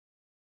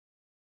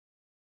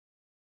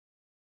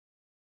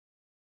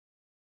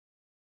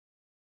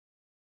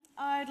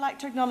I'd like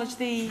to acknowledge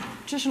the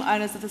traditional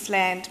owners of this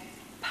land,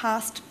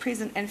 past,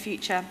 present and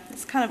future.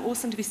 It's kind of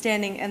awesome to be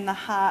standing in the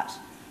heart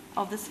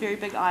of this very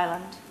big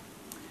island.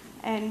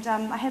 And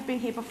I have been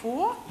here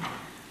before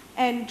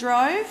and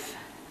drove,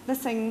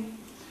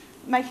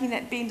 making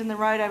that bend in the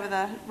road over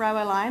the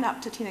railway line up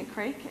to Tennant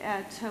Creek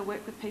to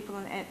work with people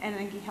in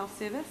Anangi Health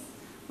Service,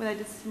 where they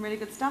did some really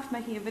good stuff,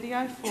 making a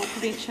video for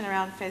prevention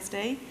around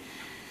FASD.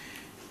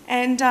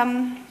 And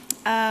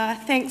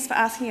thanks for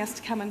asking us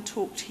to come and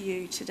talk to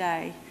you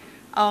today.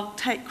 I'll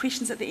take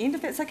questions at the end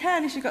if that's okay,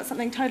 unless you've got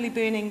something totally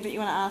burning that you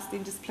want to ask,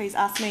 then just please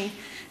ask me,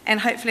 and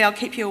hopefully I'll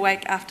keep you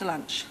awake after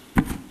lunch.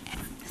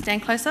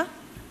 Stand closer.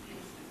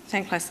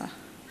 Stand closer.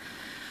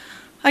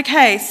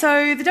 Okay,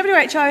 so the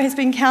WHO has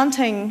been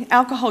counting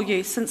alcohol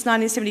use since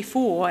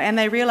 1974, and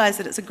they realise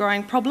that it's a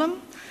growing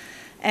problem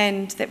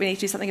and that we need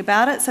to do something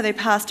about it. So they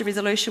passed a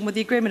resolution with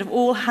the agreement of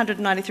all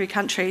 193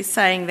 countries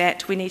saying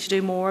that we need to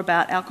do more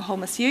about alcohol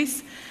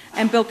misuse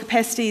and build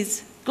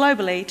capacities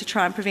globally to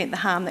try and prevent the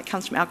harm that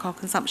comes from alcohol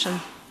consumption.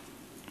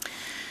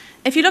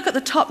 If you look at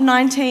the top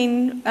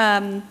 19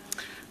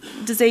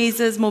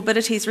 diseases,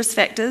 morbidities, risk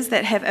factors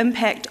that have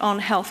impact on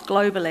health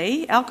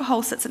globally,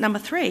 alcohol sits at number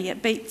 3.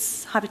 It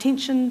beats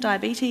hypertension,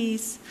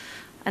 diabetes,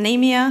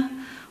 anemia,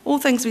 all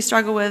things we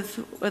struggle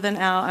with within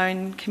our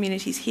own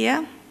communities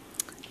here.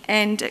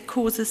 And it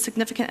causes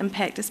significant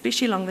impact,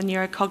 especially along the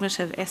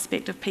neurocognitive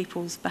aspect of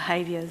people's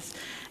behaviours.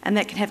 And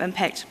that can have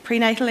impact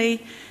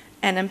prenatally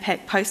and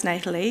impact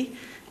postnatally.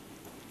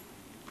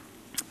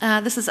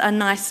 This is a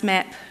nice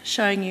map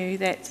showing you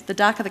that the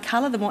darker the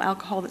colour, the more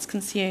alcohol that's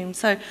consumed.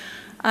 So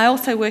I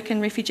also work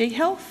in refugee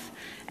health,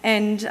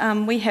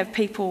 and we have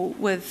people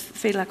with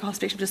fetal alcohol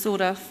spectrum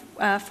disorder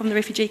from the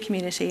refugee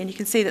community, and you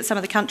can see that some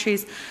of the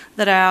countries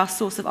that are our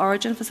source of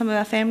origin for some of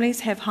our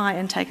families have high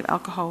intake of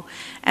alcohol,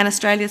 and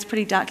Australia is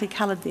pretty darkly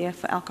coloured there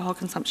for alcohol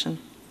consumption.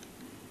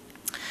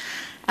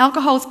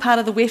 Alcohol is part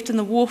of the weft and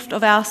the waft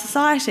of our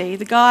society.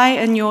 The guy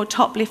in your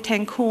top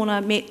left-hand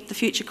corner met the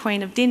future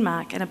Queen of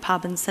Denmark in a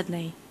pub in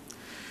Sydney.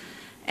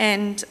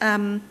 And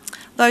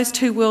those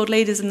two world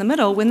leaders in the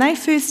middle, when they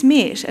first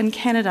met in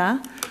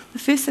Canada, the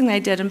first thing they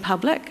did in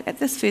public at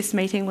this first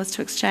meeting was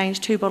to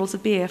exchange 2 bottles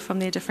of beer from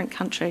their different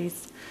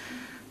countries.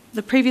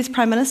 The previous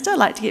Prime Minister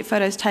liked to get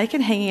photos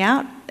taken, hanging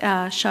out,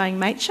 showing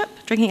mateship,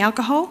 drinking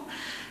alcohol.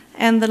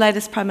 And the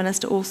latest Prime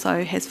Minister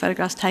also has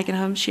photographs taken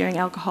of him sharing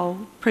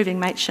alcohol, proving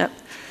mateship.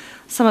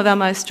 Some of our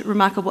most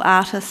remarkable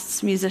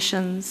artists,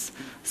 musicians,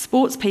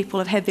 sports people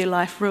have had their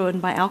life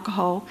ruined by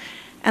alcohol.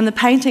 And the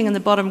painting in the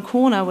bottom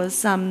corner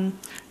was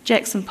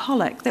Jackson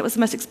Pollock. That was the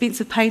most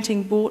expensive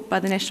painting bought by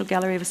the National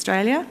Gallery of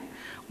Australia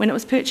when it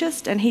was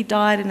purchased, and he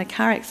died in a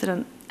car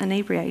accident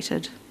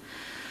inebriated.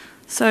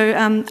 So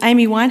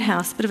Amy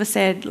Winehouse, a bit of a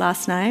sad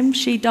last name,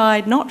 she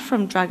died not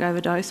from drug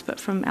overdose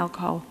but from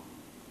alcohol.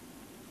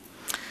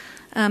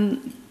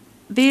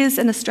 There's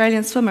an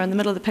Australian swimmer in the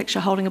middle of the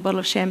picture holding a bottle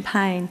of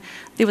champagne.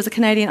 There was a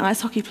Canadian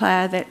ice hockey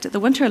player that at the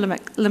Winter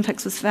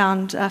Olympics was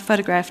found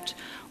photographed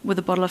with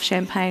a bottle of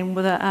champagne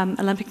with an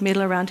Olympic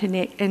medal around her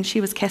neck, and she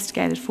was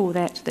castigated for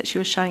that she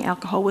was showing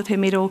alcohol with her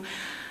medal.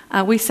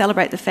 We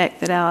celebrate the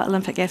fact that our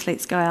Olympic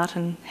athletes go out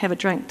and have a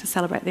drink to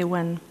celebrate their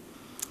win.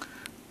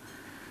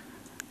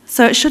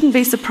 So it shouldn't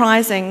be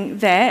surprising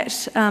that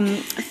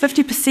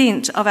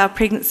 50% of our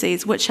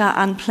pregnancies, which are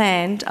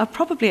unplanned, are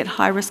probably at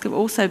high risk of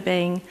also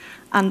being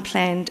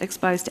unplanned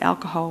exposed to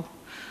alcohol.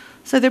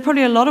 So there are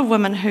probably a lot of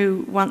women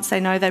who, once they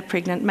know they're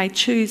pregnant, may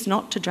choose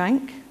not to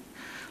drink,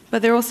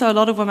 but there are also a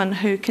lot of women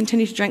who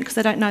continue to drink because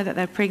they don't know that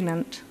they're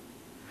pregnant.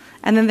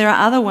 And then there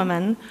are other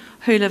women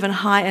who live in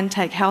high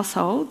intake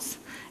households,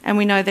 and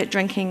we know that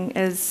drinking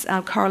is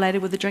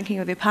correlated with the drinking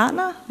of their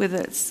partner, whether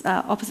it's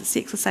opposite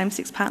sex or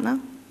same-sex partner.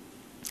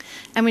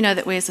 And we know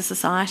that we as a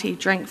society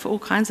drink for all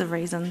kinds of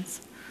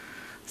reasons.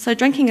 So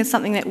drinking is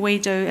something that we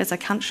do as a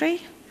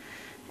country,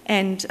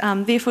 and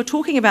therefore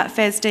talking about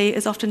FASD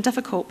is often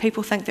difficult.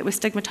 People think that we're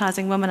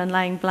stigmatising women and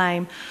laying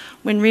blame,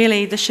 when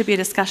really there should be a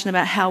discussion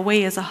about how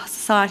we as a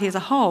society as a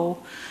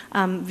whole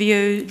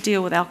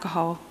deal with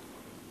alcohol.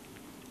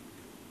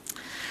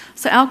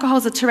 So alcohol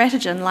is a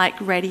teratogen like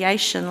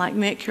radiation, like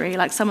mercury,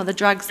 like some of the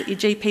drugs that your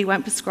GP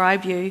won't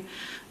prescribe you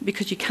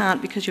because you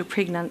can't, because you're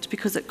pregnant,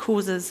 because it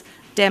causes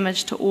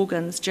damage to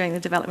organs during the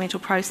developmental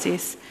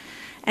process.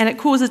 And it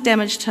causes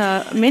damage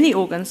to many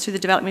organs through the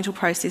developmental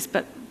process,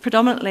 but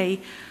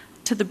predominantly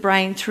to the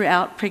brain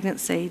throughout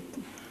pregnancy.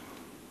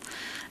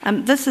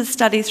 This is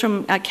studies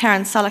from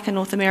Karen Sullick in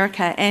North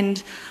America,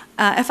 and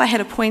if I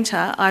had a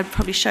pointer, I'd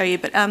probably show you,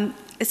 but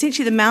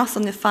essentially the mouse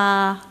on the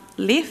far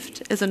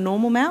left is a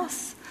normal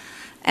mouse,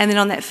 and then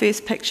on that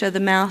first picture, the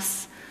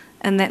mouse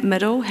in that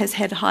middle has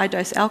had high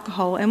dose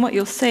alcohol, and what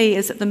you'll see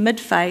is that the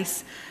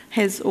mid-face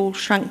has all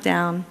shrunk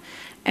down.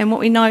 And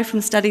what we know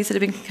from studies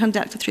that have been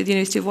conducted through the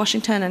University of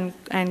Washington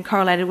and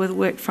correlated with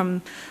work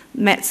from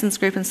Matson's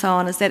group and so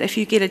on, is that if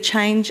you get a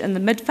change in the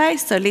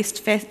mid-face, so less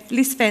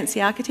fancy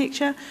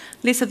architecture,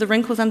 less of the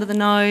wrinkles under the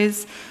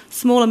nose,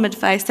 smaller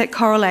mid-face, that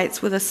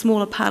correlates with a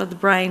smaller part of the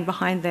brain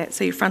behind that,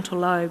 so your frontal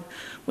lobe,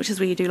 which is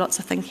where you do lots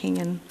of thinking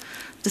and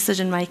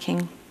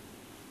decision-making.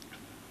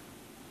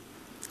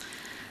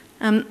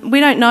 We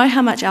don't know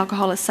how much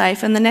alcohol is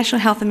safe, and the National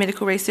Health and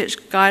Medical Research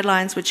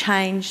Guidelines were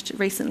changed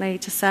recently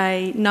to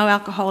say no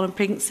alcohol in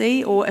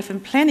pregnancy, or if in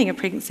planning a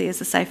pregnancy, is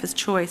the safest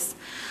choice.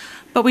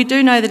 But we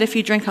do know that if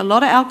you drink a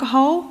lot of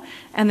alcohol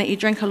and that you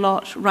drink a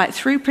lot right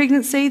through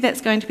pregnancy,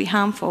 that's going to be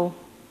harmful.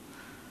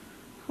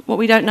 What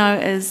we don't know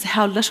is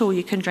how little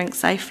you can drink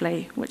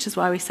safely, which is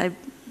why we say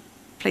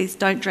please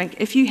don't drink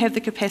if you have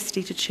the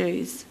capacity to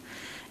choose.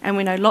 And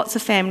we know lots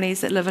of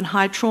families that live in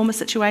high trauma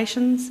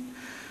situations,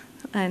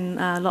 and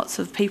lots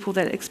of people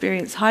that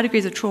experience high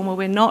degrees of trauma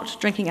where not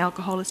drinking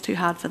alcohol is too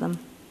hard for them.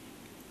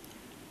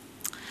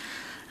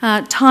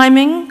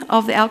 Timing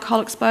of the alcohol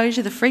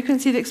exposure, the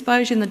frequency of the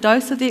exposure and the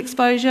dose of the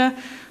exposure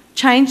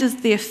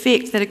changes the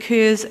effect that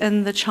occurs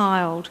in the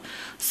child.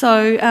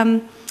 So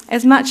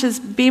as much as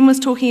Ben was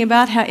talking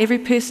about how every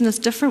person is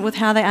different with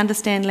how they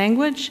understand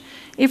language,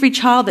 every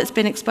child that's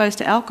been exposed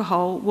to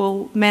alcohol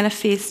will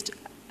manifest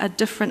a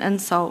different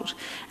insult,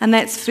 and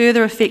that's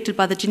further affected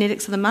by the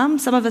genetics of the mum.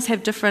 Some of us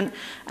have different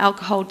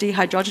alcohol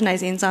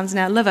dehydrogenase enzymes in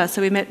our liver,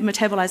 so we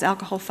metabolise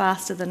alcohol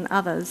faster than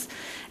others.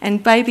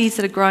 And babies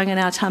that are growing in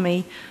our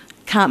tummy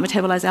can't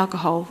metabolise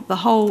alcohol. The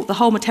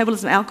whole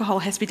metabolism of alcohol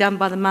has to be done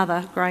by the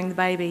mother growing the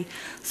baby.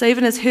 So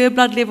even as her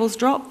blood levels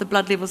drop, the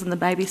blood levels in the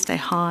baby stay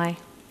high.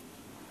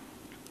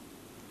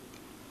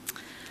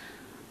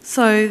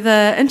 So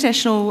the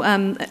International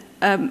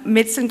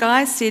Medicine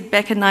guys said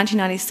back in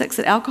 1996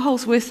 that alcohol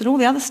is worse than all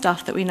the other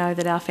stuff that we know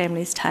that our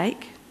families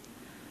take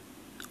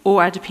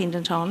or are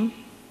dependent on.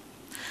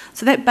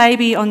 So that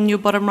baby on your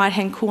bottom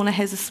right-hand corner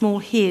has a small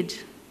head.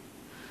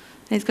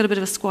 And he's got a bit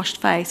of a squashed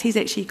face. He's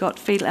actually got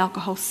fetal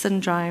alcohol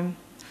syndrome.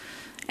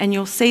 And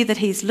you'll see that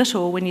he's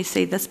little when you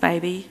see this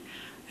baby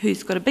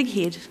who's got a big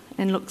head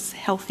and looks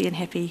healthy and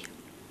happy,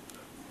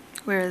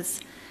 whereas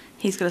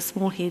he's got a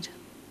small head.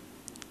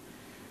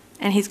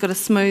 And he's got a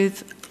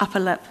smooth upper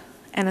lip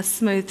and a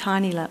smooth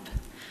tiny lip,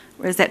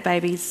 whereas that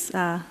baby's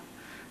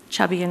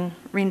chubby and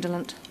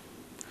redolent.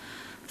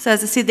 So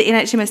as I said, the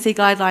NHMRC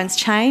guidelines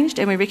changed,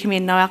 and we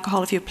recommend no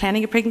alcohol if you're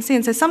planning a pregnancy.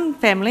 And so some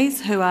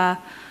families who are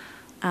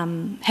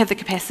have the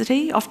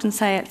capacity, often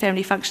say at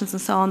family functions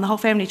and so on, the whole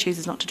family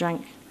chooses not to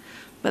drink.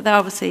 But they're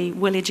obviously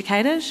well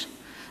educated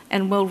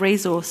and well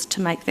resourced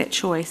to make that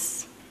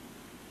choice.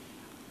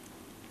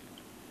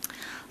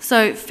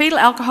 So fetal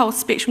alcohol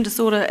spectrum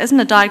disorder isn't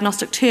a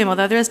diagnostic term,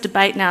 although there is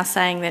debate now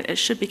saying that it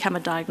should become a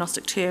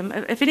diagnostic term.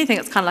 If anything,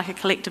 it's kind of like a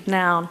collective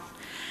noun,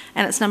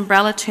 and it's an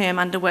umbrella term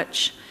under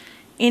which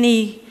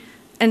any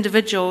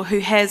individual who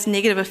has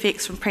negative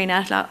effects from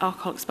prenatal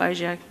alcohol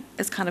exposure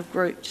is kind of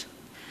grouped.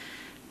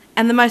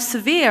 And the most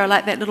severe are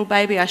like that little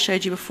baby I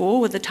showed you before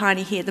with the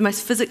tiny head. The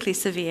most physically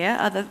severe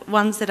are the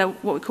ones that are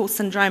what we call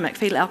syndromic,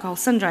 fetal alcohol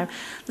syndrome.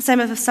 The same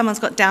as if someone's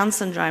got Down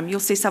syndrome. You'll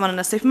see someone in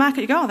a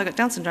supermarket, you go, oh, they've got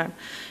Down syndrome.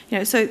 You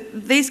know, so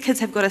these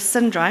kids have got a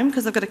syndrome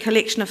because they've got a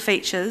collection of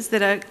features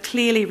that are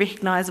clearly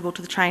recognisable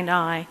to the trained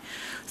eye.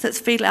 So it's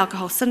fetal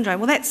alcohol syndrome.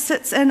 Well, that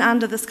sits in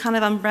under this kind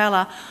of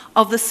umbrella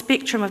of the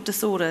spectrum of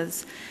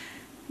disorders.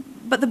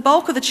 But the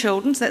bulk of the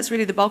children, so that's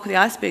really the bulk of the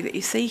iceberg that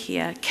you see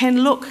here,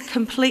 can look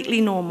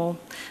completely normal.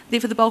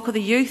 Therefore, the bulk of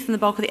the youth and the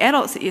bulk of the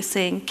adults that you're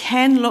seeing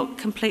can look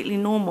completely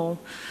normal.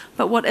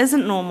 But what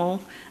isn't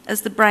normal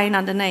is the brain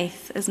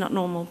underneath is not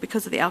normal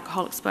because of the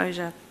alcohol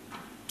exposure.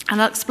 And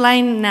I'll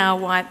explain now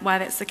why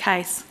that's the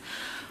case.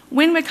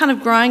 When we're kind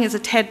of growing as a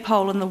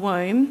tadpole in the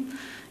womb,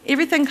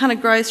 everything kind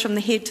of grows from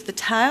the head to the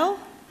tail,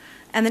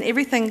 and then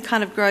everything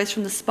kind of grows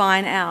from the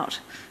spine out.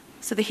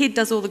 So the head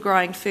does all the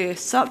growing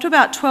first. So up to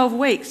about 12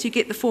 weeks, you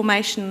get the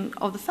formation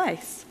of the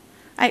face.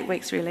 8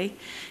 weeks, really.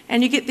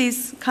 And you get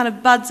these kind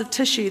of buds of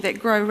tissue that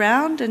grow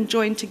round and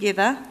join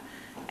together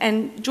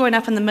and join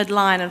up in the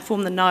midline and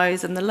form the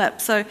nose and the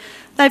lip. So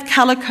they've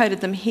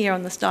colour-coded them here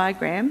on this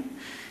diagram.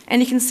 And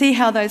you can see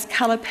how those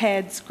colour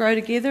pads grow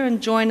together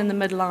and join in the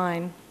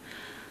midline.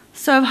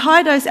 So if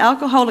high-dose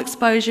alcohol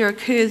exposure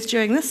occurs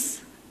during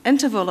this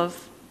interval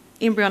of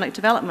embryonic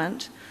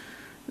development,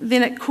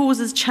 then it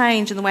causes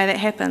change in the way that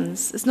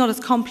happens. It's not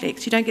as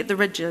complex. You don't get the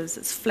ridges.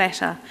 It's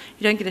flatter.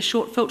 You don't get a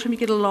short philtrum. You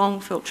get a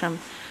long philtrum.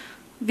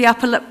 The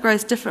upper lip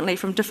grows differently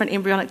from different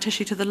embryonic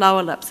tissue to the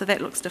lower lip, so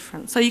that looks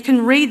different. So you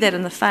can read that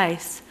in the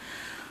face.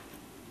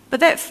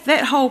 But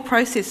that whole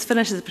process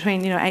finishes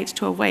between 8 to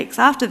 12 weeks.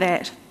 After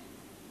that,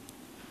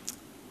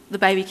 the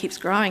baby keeps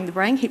growing, the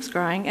brain keeps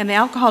growing, and the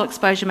alcohol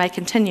exposure may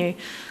continue,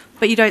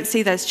 but you don't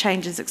see those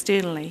changes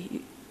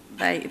externally.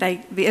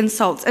 The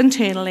insults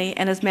internally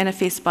and is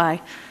manifest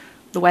by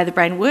the way the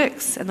brain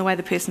works and the way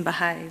the person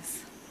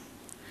behaves.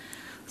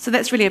 So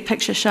that's really a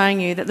picture showing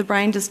you that the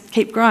brain just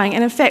keeps growing.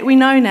 And in fact, we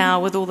know now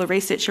with all the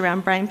research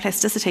around brain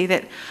plasticity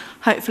that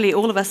hopefully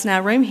all of us in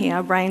our room here,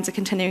 our brains are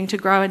continuing to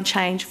grow and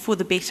change for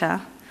the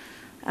better,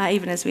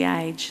 even as we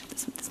age.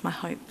 That's my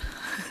hope.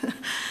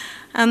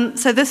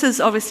 So this is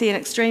obviously an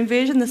extreme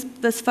version.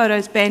 This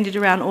photo's bandied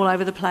around all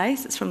over the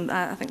place. It's from,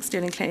 I think,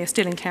 Sterling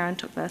Karen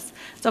took this.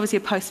 It's obviously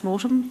a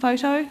post-mortem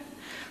photo.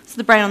 So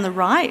the brain on the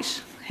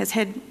right has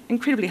had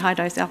incredibly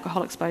high-dose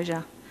alcohol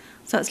exposure,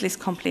 so it's less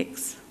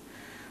complex.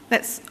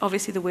 That's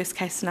obviously the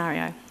worst-case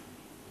scenario.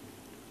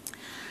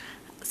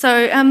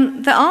 So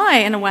the eye,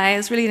 in a way,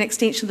 is really an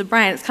extension of the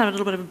brain. It's kind of a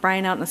little bit of a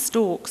brain out in a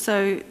stalk.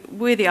 So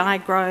where the eye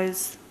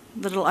grows,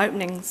 the little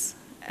openings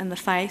in the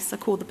face are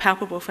called the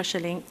palpable fissure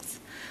lengths,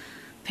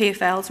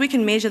 PFLs. We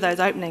can measure those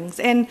openings.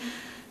 And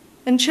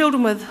in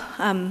children with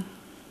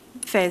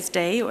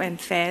FASD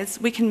and FAS,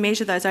 we can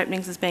measure those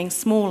openings as being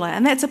smaller.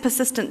 And that's a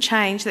persistent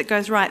change that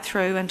goes right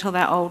through until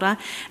they're older.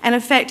 And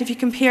in fact, if you're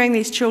comparing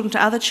these children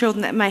to other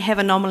children that may have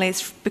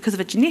anomalies because of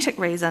a genetic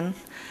reason,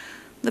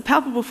 the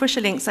palpable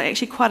fissure lengths are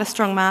actually quite a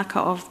strong marker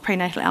of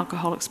prenatal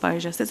alcohol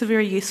exposure, so it's a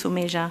very useful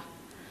measure.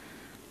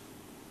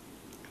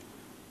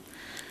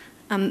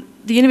 The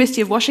University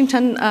of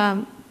Washington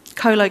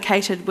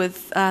co-located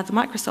with the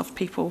Microsoft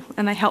people,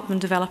 and they helped them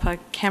develop a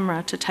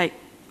camera to take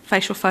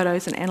facial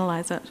photos and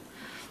analyse it.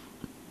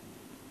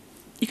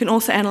 You can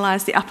also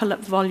analyse the upper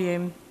lip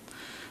volume.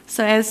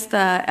 So as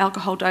the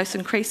alcohol dose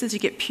increases, you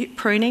get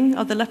pruning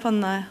of the lip on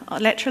the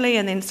laterally,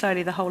 and then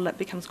slowly the whole lip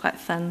becomes quite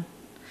thin.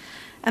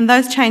 And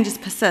those changes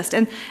persist.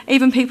 And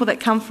even people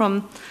that come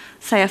from,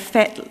 say, a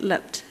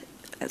fat-lipped,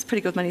 that's pretty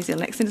good with my New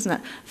Zealand accent, isn't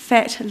it?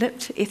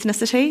 Fat-lipped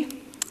ethnicity,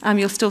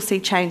 you'll still see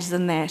changes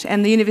in that.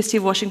 And the University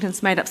of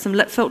Washington's made up some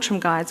lip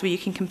philtrum guides where you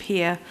can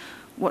compare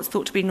what's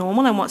thought to be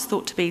normal and what's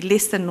thought to be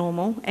less than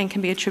normal and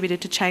can be attributed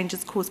to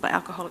changes caused by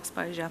alcohol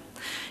exposure.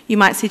 You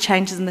might see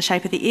changes in the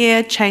shape of the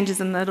ear, changes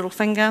in the little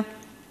finger.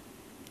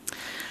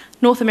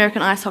 North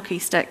American ice hockey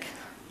stick,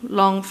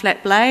 long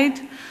flat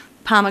blade,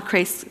 palmar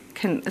crease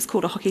is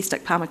called a hockey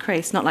stick palmar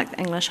crease, not like the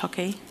English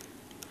hockey.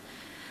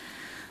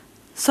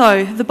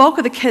 So the bulk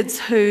of the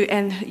kids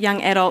and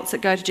young adults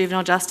that go to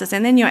juvenile justice,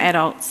 and then your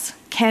adults,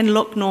 can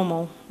look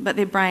normal, but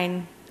their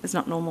brain is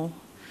not normal.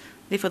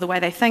 Therefore, the way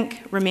they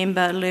think,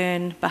 remember,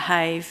 learn,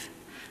 behave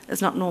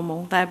is not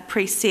normal. They're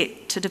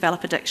preset to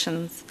develop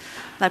addictions.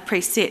 They're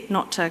preset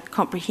not to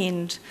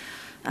comprehend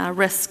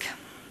risk.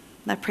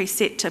 They're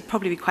preset to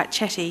probably be quite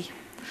chatty.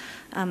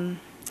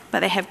 But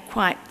they have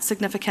quite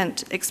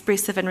significant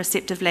expressive and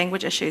receptive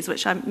language issues,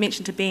 which I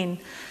mentioned to Ben.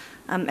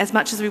 As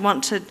much as we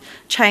want to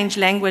change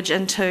language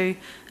into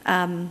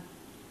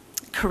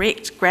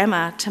correct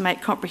grammar to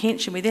make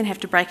comprehension, we then have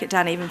to break it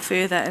down even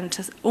further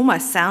into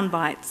almost sound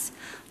bites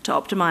to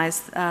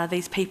optimise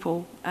these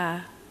people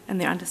in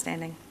their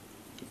understanding.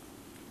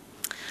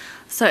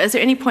 So is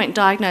there any point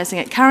diagnosing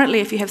it? Currently,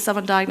 if you have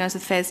someone diagnosed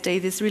with FASD,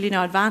 there's really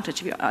no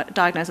advantage. If you're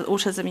diagnosed with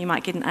autism, you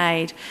might get an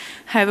aid.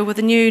 However, with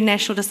the new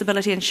National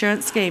Disability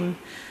Insurance Scheme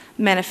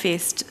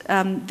manifest,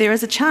 there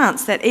is a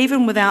chance that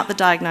even without the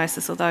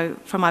diagnosis, although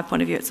from my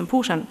point of view it's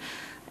important,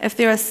 if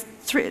there are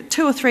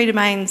 2 or 3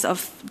 domains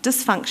of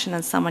dysfunction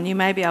in someone, you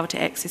may be able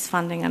to access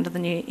funding under the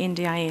new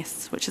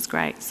NDIS, which is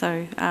great.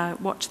 So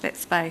watch that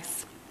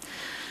space.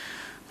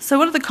 So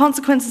what are the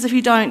consequences if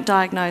you don't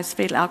diagnose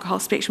fetal alcohol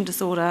spectrum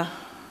disorder?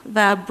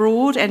 They are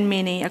broad and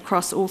many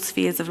across all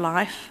spheres of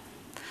life.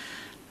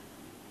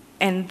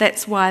 And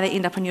that's why they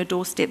end up on your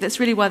doorstep.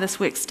 That's really why this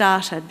work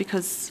started,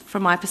 because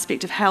from my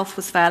perspective, health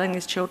was failing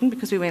these children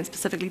because we weren't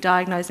specifically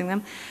diagnosing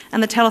them.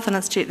 And the Telethon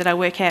Institute that I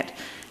work at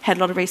had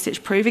a lot of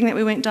research proving that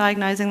we weren't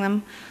diagnosing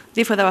them.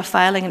 Therefore, they were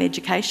failing in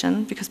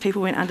education because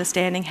people weren't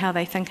understanding how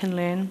they think and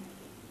learn.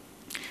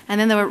 And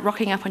then they were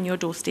rocking up on your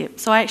doorstep.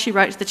 So I actually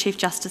wrote to the Chief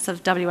Justice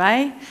of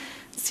WA,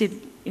 said,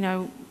 you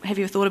know, have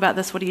you thought about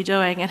this? What are you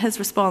doing? And his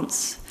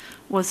response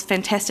was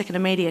fantastic and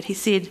immediate. He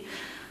said,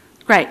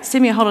 great,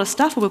 send me a whole lot of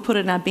stuff or we'll put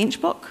it in our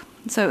bench book.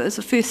 So it was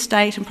the first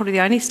state, and probably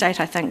the only state,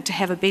 I think, to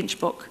have a bench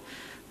book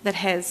that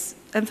has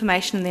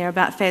information in there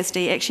about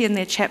FASD, actually in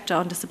their chapter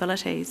on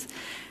disabilities.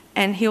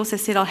 And he also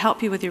said, I'll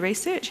help you with your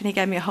research, and he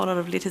gave me a whole lot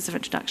of letters of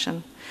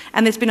introduction.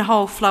 And there's been a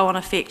whole flow-on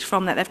effect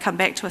from that. They've come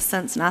back to us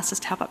since and asked us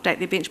to help update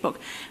their bench book.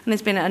 And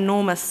there's been an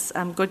enormous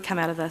good come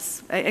out of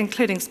this,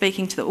 including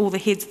speaking to all the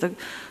heads of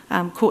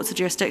the courts of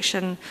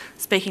jurisdiction,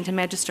 speaking to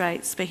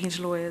magistrates, speaking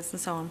to lawyers, and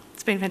so on.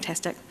 It's been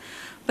fantastic.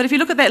 But if you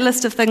look at that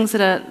list of things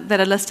that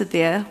are listed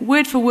there,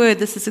 word for word,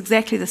 this is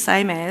exactly the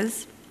same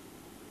as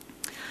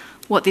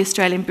what the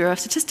Australian Bureau of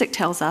Statistics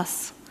tells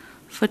us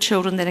for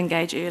children that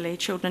engage early,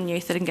 children and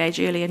youth that engage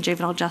early in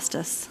juvenile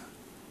justice.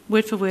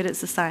 Word for word, it's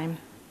the same.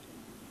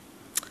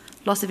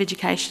 Loss of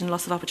education,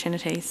 loss of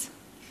opportunities.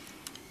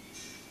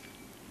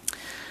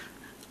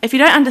 If you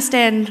don't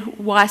understand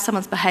why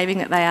someone's behaving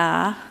that they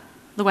are,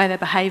 the way they're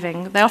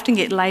behaving, they often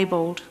get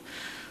labelled.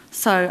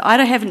 So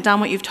I haven't done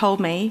what you've told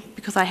me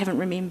because I haven't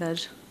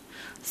remembered.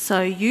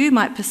 So you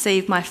might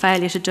perceive my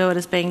failure to do it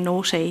as being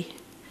naughty.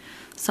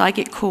 So I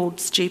get called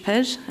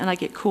stupid and I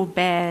get called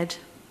bad.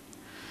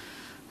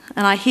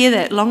 And I hear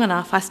that long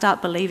enough, I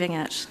start believing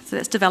it. So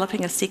that's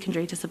developing a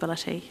secondary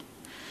disability.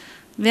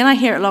 Then I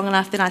hear it long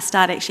enough, then I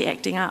start actually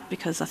acting up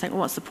because I think, well,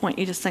 what's the point?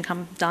 You just think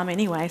I'm dumb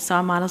anyway, so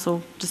I might as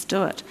well just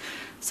do it.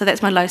 So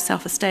that's my low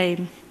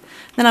self-esteem.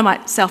 Then I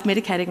might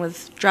self-medicating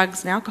with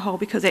drugs and alcohol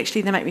because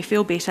actually they make me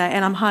feel better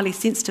and I'm highly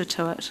sensitive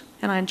to it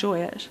and I enjoy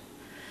it.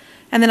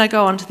 And then I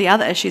go on to the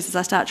other issues as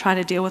I start trying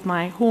to deal with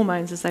my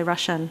hormones as they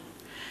rush in.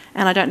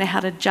 And I don't know how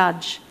to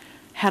judge,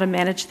 how to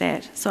manage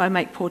that, so I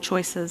make poor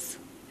choices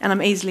and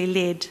I'm easily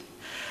led.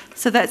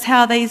 So that's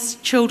how these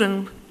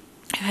children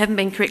who haven't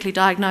been correctly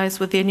diagnosed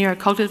with their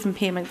neurocognitive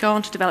impairment go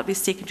on to develop these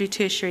secondary,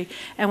 tertiary,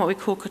 and what we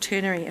call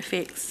quaternary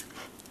effects.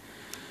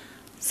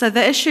 So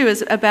the issue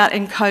is about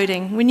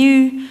encoding. When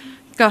you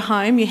go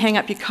home, you hang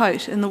up your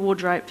coat in the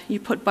wardrobe. You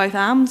put both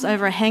arms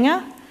over a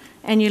hanger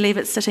and you leave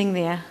it sitting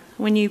there.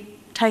 When you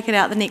take it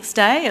out the next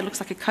day, it looks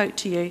like a coat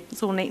to you.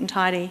 It's all neat and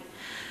tidy.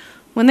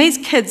 When these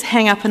kids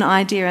hang up an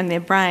idea in their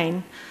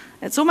brain,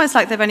 it's almost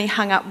like they've only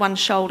hung up one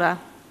shoulder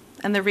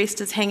and the rest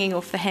is hanging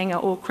off the hanger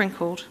or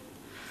crinkled.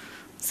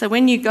 So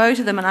when you go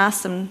to them and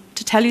ask them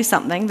to tell you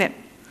something, that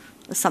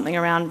is something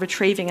around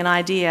retrieving an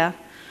idea,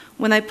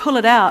 when they pull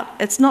it out,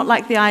 it's not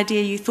like the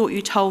idea you thought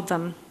you told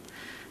them.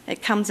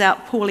 It comes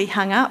out poorly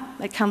hung up,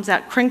 it comes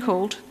out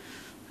crinkled,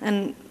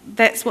 and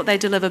that's what they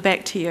deliver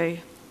back to you.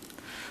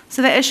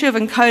 So the issue of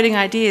encoding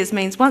ideas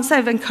means once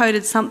they've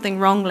encoded something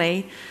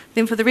wrongly,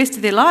 then for the rest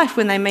of their life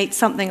when they meet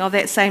something of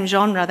that same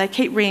genre, they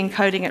keep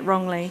re-encoding it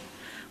wrongly,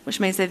 which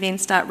means they then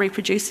start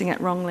reproducing it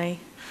wrongly.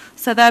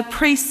 So they're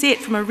preset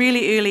from a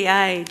really early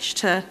age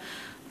to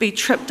be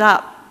tripped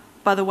up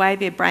by the way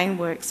their brain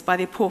works, by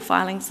their poor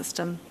filing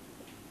system.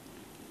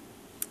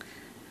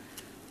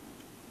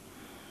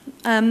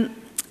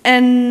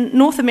 In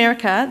North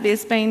America,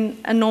 there's been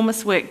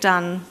enormous work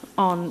done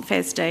on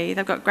FASD.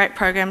 They've got great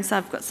programs.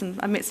 I've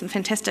met some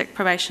fantastic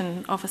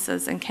probation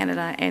officers in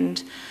Canada,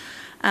 and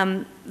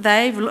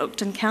they've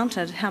looked and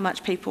counted how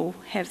much people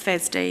have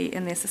FASD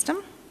in their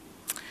system,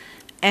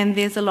 and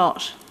there's a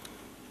lot.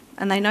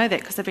 And they know that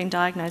because they've been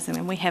diagnosing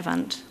them. We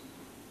haven't.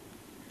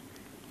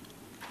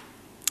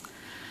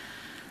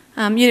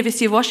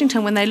 University of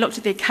Washington, when they looked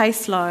at their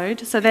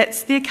caseload, so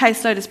that's their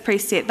caseload is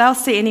preset. They'll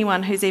see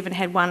anyone who's even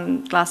had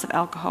one glass of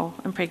alcohol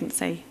in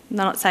pregnancy.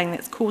 They're not saying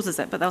that causes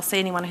it, but they'll see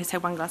anyone who's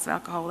had one glass of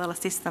alcohol, they'll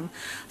assess them.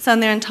 So in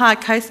their entire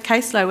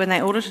caseload, when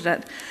they audited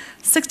it,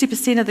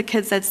 60% of the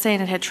kids they'd seen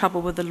had had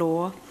trouble with the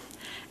law,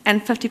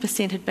 and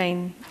 50% had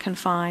been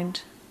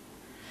confined.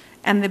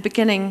 And the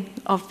beginning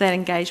of that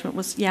engagement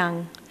was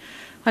young.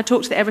 I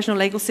talked to the Aboriginal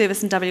Legal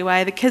Service in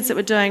WA. The kids that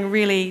were doing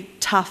really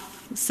tough,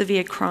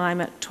 severe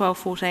crime at 12,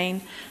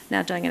 14,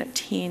 now doing it at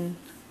 10.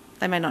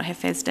 They may not have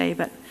FASD,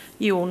 but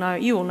you all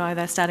know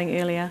they're starting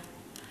earlier.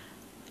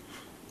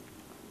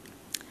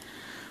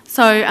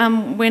 So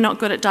we're not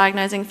good at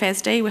diagnosing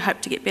FASD. We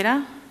hope to get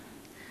better.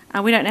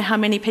 We don't know how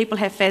many people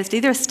have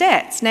FASD. There are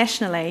stats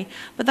nationally,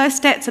 but those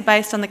stats are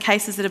based on the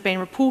cases that have been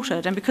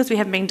reported, and because we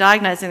haven't been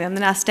diagnosing them,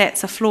 then our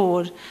stats are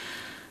flawed.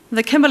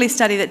 The Kimberley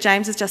study that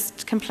James has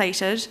just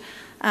completed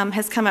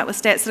has come up with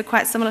stats that are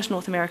quite similar to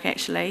North America,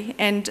 actually.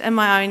 And in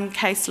my own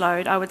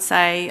caseload, I would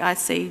say I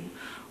see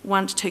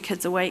 1 to 2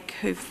 kids a week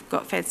who've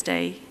got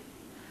FASD.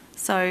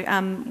 So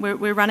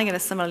we're running at a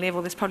similar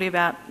level. There's probably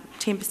about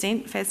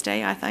 10%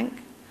 FASD, I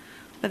think.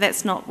 But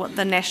that's not what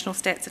the national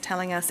stats are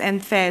telling us,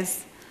 and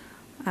FAS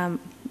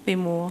be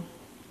more.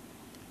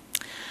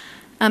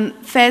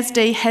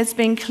 FASD has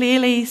been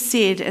clearly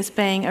said as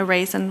being a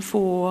reason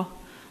for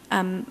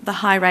the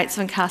high rates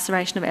of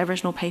incarceration of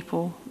Aboriginal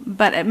people.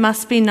 But it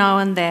must be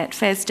known that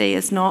FASD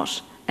is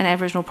not an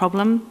Aboriginal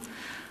problem.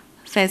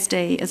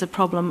 FASD is a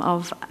problem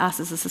of us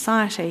as a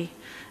society,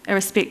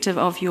 irrespective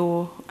of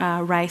your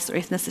race or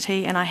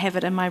ethnicity, and I have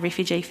it in my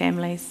refugee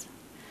families.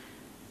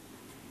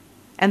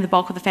 And the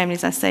bulk of the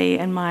families I see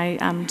in my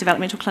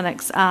developmental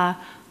clinics are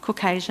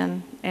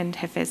Caucasian and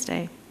have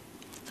FASD.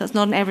 So it's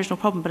not an Aboriginal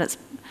problem, but it's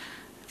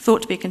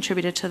thought to be a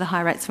contributor to the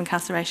high rates of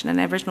incarceration in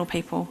Aboriginal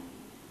people.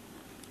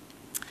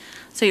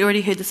 So you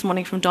already heard this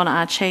morning from Donna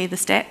Archie the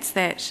stats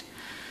that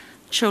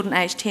children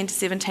aged 10 to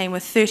 17 were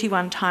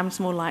 31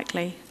 times more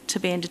likely to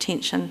be in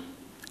detention,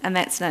 and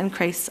that's an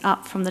increase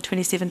up from the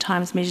 27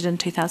 times measured in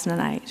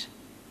 2008.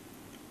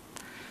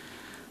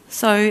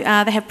 So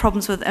they have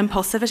problems with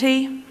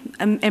impulsivity,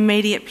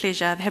 immediate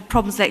pleasure. They have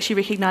problems with actually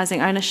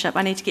recognising ownership.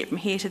 I need to get from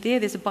here to there.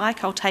 There's a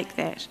bike, I'll take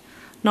that.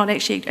 Not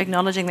actually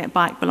acknowledging that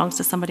bike belongs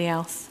to somebody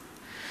else.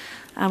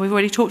 We've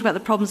already talked about the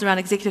problems around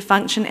executive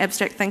function,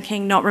 abstract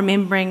thinking, not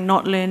remembering,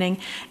 not learning,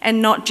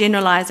 and not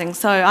generalising.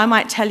 So I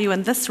might tell you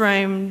in this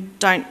room,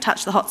 don't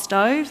touch the hot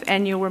stove,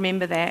 and you'll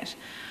remember that.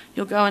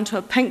 You'll go into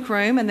a pink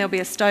room and there'll be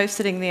a stove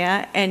sitting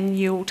there and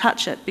you'll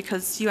touch it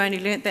because you only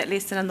learnt that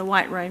lesson in the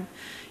white room.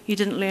 You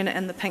didn't learn it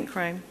in the pink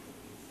room.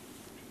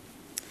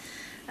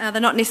 They're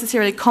not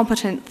necessarily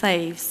competent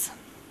thieves.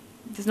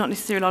 There's not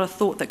necessarily a lot of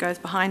thought that goes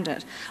behind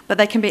it, but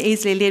they can be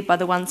easily led by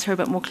the ones who are a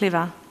bit more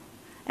clever,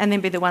 and then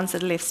be the ones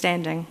that are left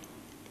standing.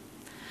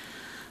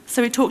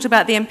 So we talked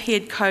about the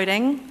impaired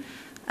coding.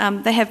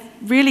 They have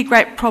really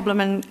great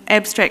problem in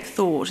abstract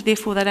thought,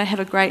 therefore they don't have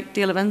a great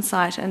deal of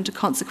insight into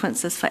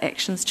consequences for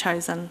actions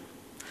chosen.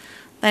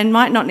 They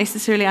might not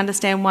necessarily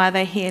understand why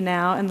they're here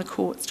now in the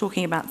courts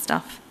talking about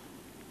stuff.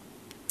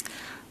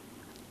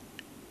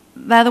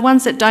 They're the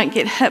ones that don't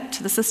get hip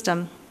to the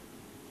system.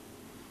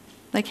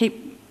 They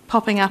keep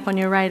popping up on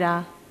your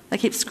radar. They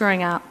keep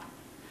screwing up.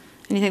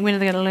 And you think, when are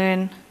they going to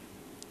learn?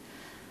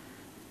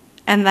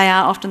 And they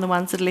are often the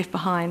ones that are left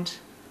behind.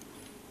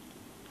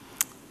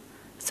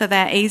 So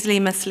they are easily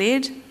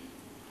misled.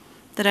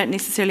 They don't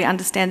necessarily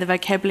understand the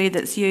vocabulary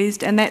that's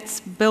used, and that's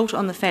built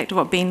on the fact of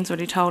what Ben's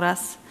already told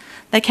us.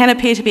 They can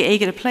appear to be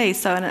eager to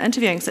please, so in an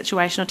interviewing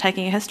situation or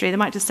taking a history, they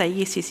might just say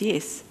yes, yes,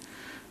 yes,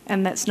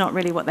 and that's not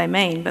really what they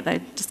mean, but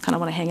they just kind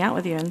of want to hang out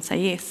with you and say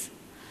yes.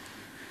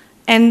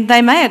 And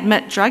they may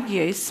admit drug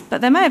use, but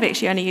they may have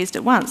actually only used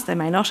it once. They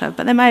may not have,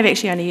 but they may have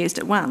actually only used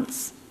it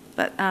once.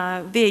 But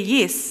their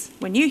yes,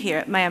 when you hear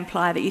it, may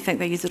imply that you think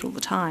they use it all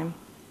the time.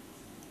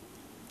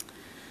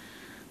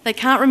 They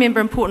can't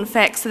remember important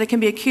facts, so they can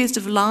be accused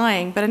of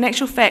lying, but in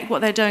actual fact what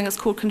they're doing is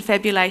called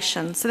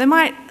confabulation. So they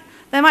might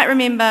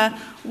remember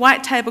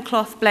white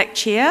tablecloth, black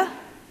chair,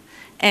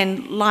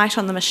 and light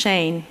on the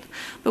machine.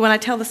 But when I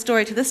tell the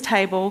story to this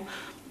table,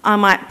 I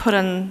might put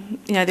in,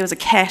 there was a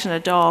cat and a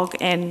dog,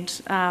 and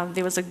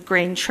there was a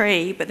green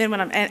tree, but then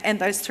and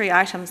those three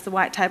items, the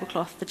white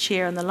tablecloth, the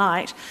chair, and the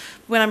light,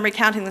 when I'm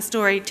recounting the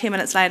story 10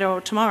 minutes later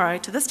or tomorrow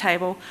to this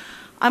table,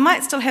 I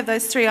might still have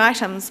those three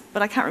items,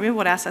 but I can't remember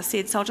what else I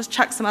said, so I'll just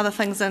chuck some other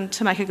things in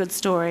to make a good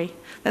story.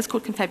 That's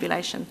called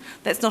confabulation.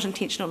 That's not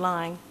intentional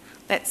lying.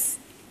 That's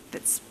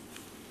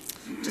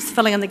just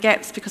filling in the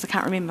gaps because I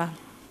can't remember.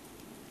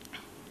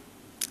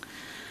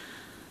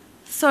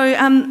 So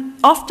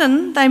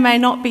often they may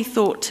not be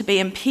thought to be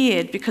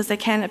impaired because they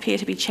can appear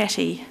to be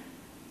chatty.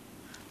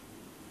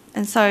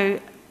 And so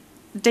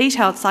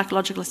detailed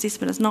psychological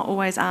assessment is not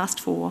always asked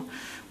for,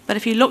 but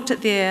if you looked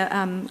at their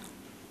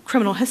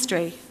criminal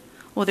history,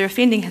 or their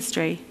offending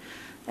history,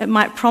 it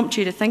might prompt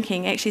you to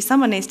thinking, actually,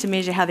 someone needs to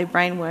measure how their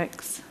brain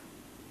works.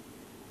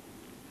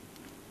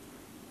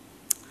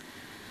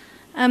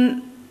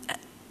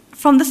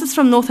 This is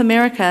from North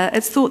America.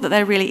 It's thought that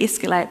they really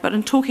escalate, but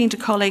in talking to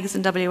colleagues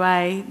in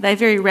WA, they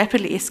very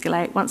rapidly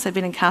escalate once they've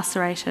been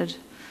incarcerated.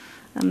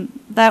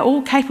 They're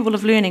all capable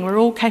of learning. We're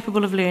all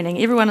capable of learning.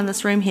 Everyone in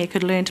this room here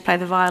could learn to play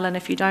the violin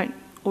if you don't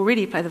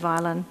already play the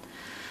violin.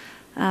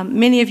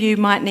 Many of you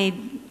might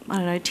need,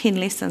 10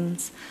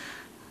 lessons.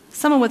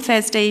 Someone with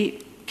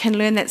FASD can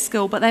learn that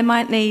skill, but they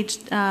might need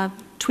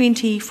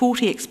 20,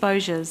 40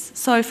 exposures.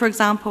 So, for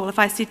example, if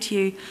I said to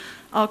you,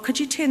 oh, could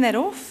you turn that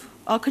off?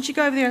 Oh, could you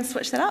go over there and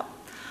switch that up?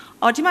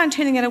 Oh, do you mind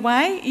turning it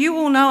away? You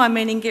all know I'm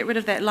meaning get rid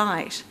of that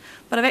light,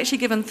 but I've actually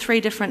given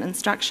 3 different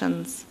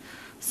instructions.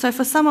 So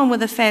for someone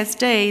with a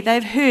FASD,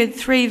 they've heard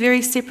 3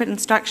 very separate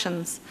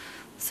instructions.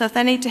 So if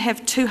they need to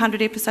have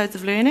 200 episodes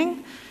of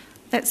learning,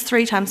 that's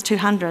 3 times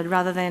 200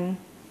 rather than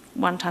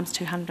 1 times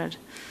 200.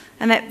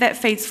 And that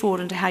feeds forward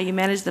into how you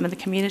manage them in the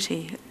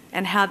community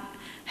and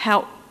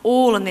how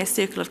all in their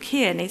circle of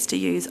care needs to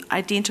use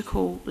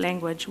identical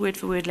language,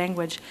 word-for-word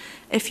language,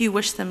 if you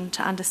wish them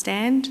to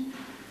understand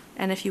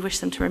and if you wish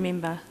them to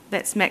remember.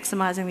 That's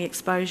maximising the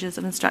exposures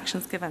of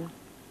instructions given.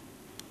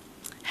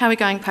 How are we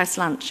going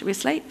post-lunch? Are we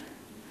asleep?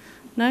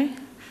 No?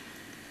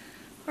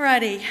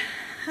 Alrighty.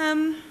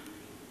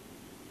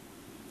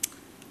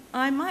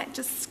 I might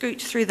just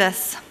scoot through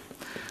this.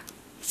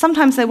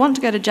 Sometimes they want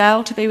to go to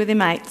jail to be with their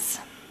mates.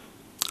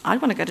 I'd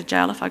want to go to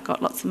jail if I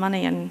got lots of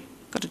money and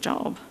got a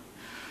job.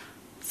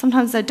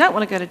 Sometimes they don't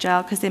want to go to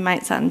jail because their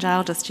mates aren't in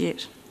jail just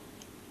yet.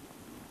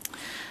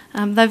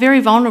 They're very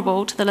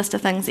vulnerable to the list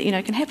of things that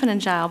can happen in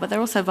jail, but they're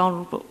also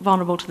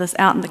vulnerable to this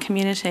out in the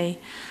community.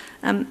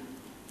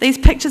 These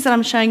pictures that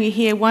I'm showing you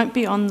here won't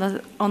be on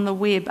the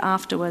web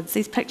afterwards.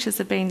 These pictures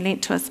have been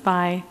lent to us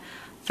by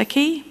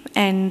Vicky,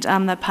 and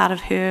they're part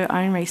of her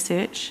own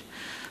research.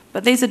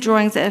 But these are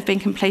drawings that have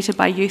been completed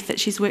by youth that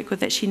she's worked with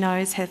that she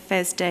knows have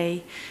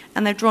FASD,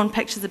 and they've drawn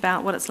pictures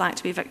about what it's like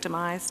to be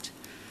victimised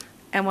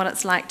and what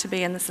it's like to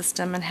be in the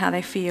system and how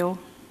they feel.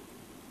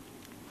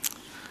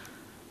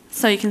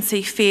 So you can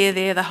see fear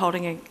there, they're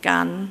holding a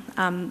gun.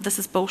 This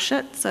is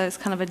bullshit, so it's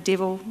kind of a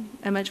devil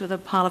image with a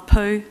pile of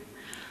poo.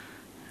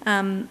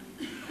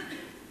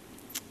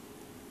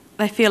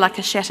 They feel like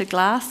a shattered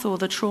glass, or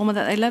the trauma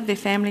that they live, their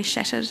family's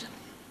shattered.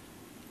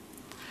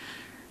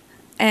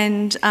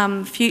 And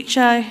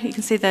future, you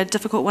can see the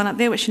difficult one up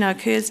there, which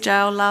occurs,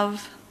 jail,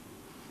 love,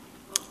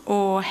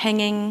 or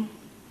hanging,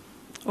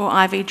 or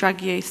IV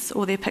drug use,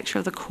 or their picture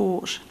of the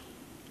court.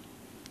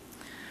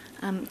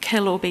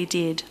 Kill or be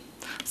dead.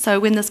 So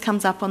when this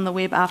comes up on the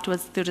web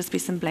afterwards, there'll just be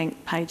some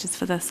blank pages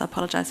for this. I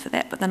apologise for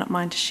that, but they're not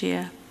mine to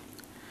share.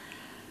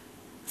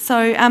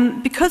 So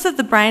because of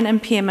the brain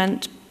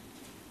impairment,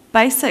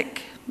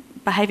 basic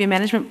behaviour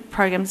management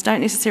programs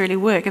don't necessarily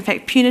work. In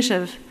fact,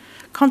 punitive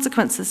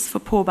consequences for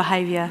poor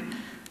behaviour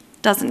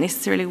doesn't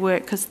necessarily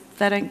work because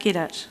they don't get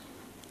it.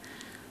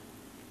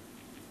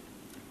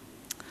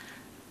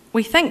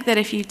 We think that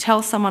if you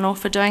tell someone off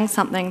for doing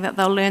something that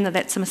they'll learn that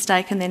that's a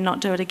mistake and then not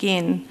do it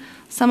again.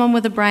 Someone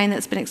with a brain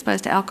that's been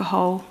exposed to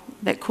alcohol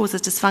that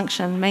causes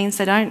dysfunction means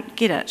they don't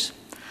get it.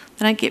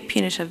 They don't get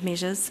punitive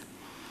measures,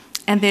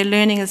 and their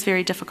learning is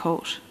very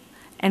difficult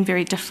and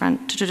very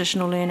different to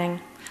traditional learning.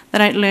 They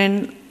don't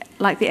learn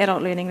like the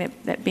adult learning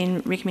that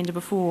Ben recommended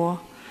before.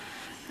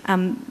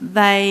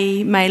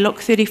 They may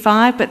look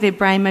 35, but their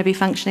brain may be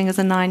functioning as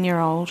a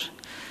 9-year-old.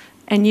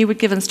 And you would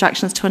give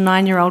instructions to a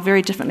 9-year-old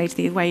very differently to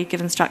the way you give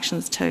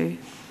instructions to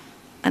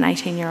an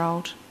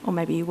 18-year-old. Or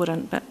maybe you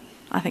wouldn't, but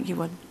I think you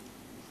would.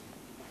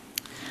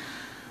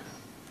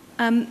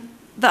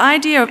 The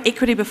idea of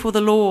equity before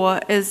the law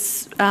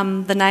is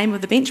the name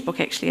of the bench book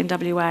actually in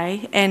WA,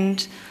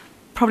 and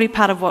probably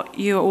part of what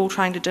you're all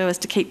trying to do is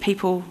to keep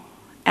people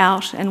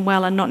out and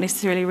well and not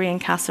necessarily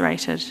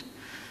re-incarcerated.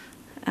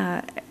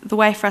 The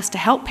way for us to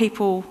help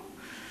people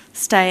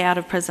stay out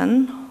of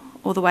prison,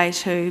 or the way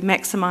to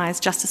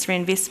maximise justice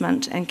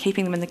reinvestment and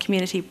keeping them in the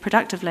community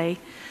productively,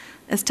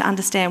 is to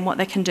understand what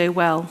they can do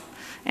well.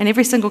 And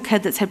every single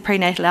kid that's had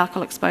prenatal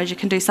alcohol exposure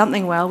can do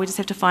something well, we just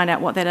have to find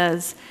out what that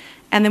is.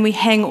 And then we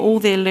hang all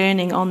their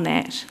learning on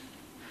that.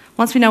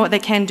 Once we know what they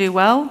can do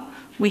well,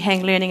 we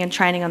hang learning and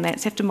training on that.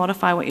 So you have to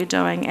modify what you're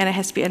doing, and it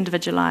has to be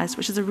individualised,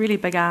 which is a really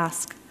big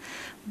ask.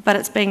 But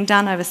it's being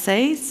done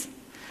overseas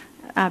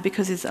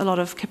because there's a lot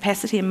of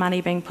capacity and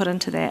money being put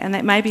into that, and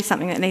that may be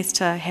something that needs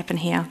to happen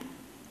here.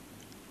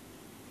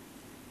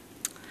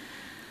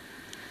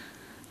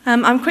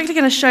 I'm quickly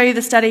going to show you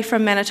the study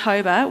from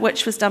Manitoba,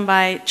 which was done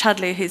by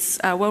Chudley, who's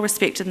well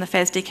respected in the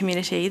FASD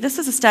community. This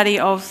is a study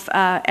of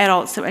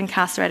adults that were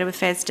incarcerated with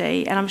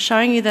FASD, and I'm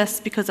showing you this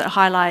because it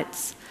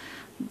highlights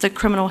the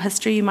criminal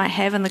history you might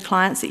have and the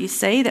clients that you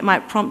see that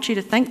might prompt you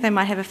to think they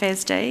might have a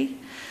FASD.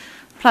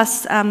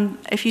 Plus,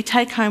 if you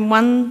take home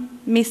one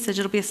message,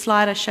 it'll be a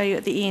slide I show you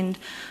at the end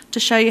to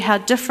show you how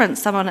different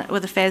someone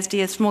with a FASD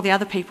is from all the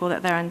other people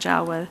that they're in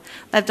jail with.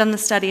 They've done the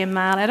study in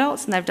male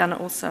adults, and they've done it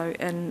also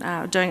in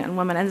doing it in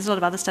women, and there's a lot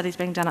of other studies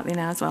being done up there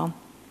now as well.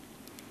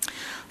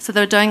 So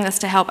they're doing this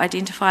to help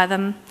identify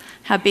them,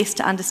 how best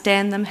to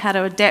understand them, how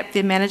to adapt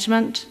their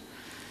management,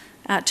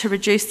 to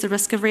reduce the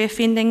risk of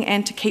reoffending,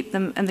 and to keep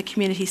them in the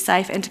community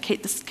safe, and to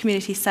keep the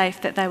community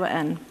safe that they were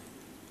in.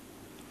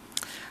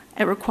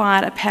 It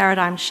required a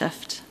paradigm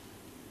shift.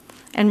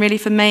 And really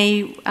for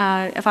me,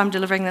 if I'm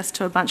delivering this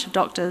to a bunch of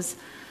doctors,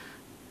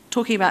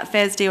 talking about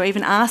FASD or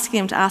even asking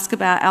them to ask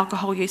about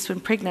alcohol use when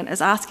pregnant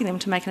is asking them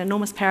to make an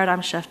enormous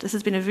paradigm shift. This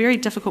has been a very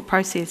difficult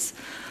process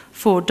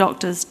for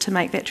doctors to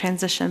make that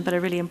transition, but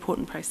a really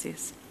important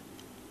process.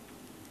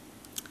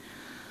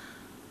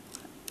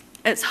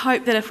 It's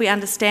hoped that if we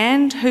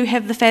understand who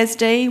have the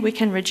FASD, we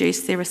can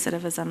reduce their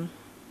recidivism.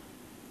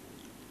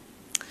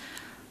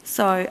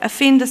 So,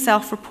 offender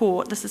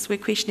self-report, this is where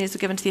questionnaires were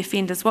given to the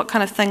offenders. What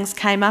kind of things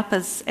came up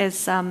as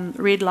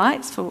red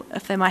lights for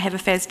if they might have a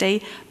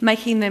FASD,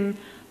 making them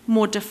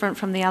more different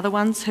from the other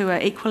ones who are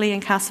equally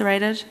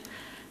incarcerated.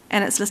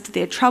 And it's listed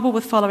there, trouble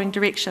with following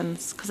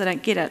directions, because they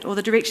don't get it. Or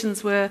the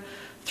directions were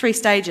 3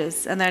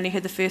 stages, and they only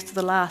heard the first or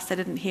the last. They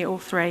didn't hear all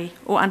 3,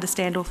 or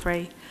understand all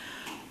 3.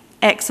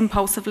 Acts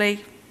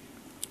impulsively,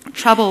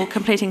 trouble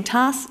completing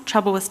tasks,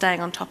 trouble with staying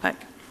on topic.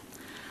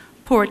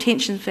 Poor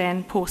attention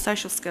span, poor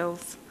social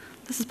skills.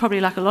 This is probably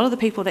like a lot of the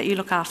people that you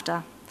look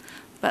after,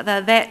 but they're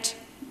that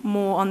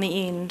more on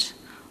the end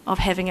of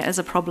having it as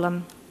a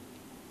problem,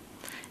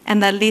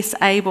 and they're less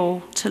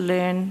able to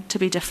learn to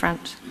be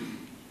different.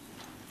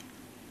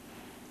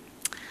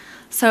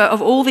 So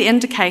of all the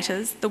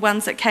indicators, the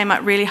ones that came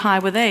up really high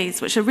were these,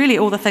 which are really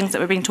all the things that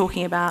we've been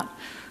talking about.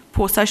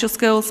 Poor social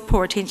skills,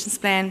 poor attention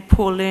span,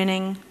 poor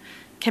learning,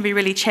 can be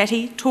really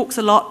chatty, talks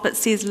a lot but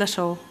says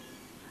little,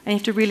 and you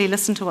have to really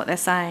listen to what they're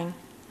saying.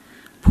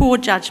 Poor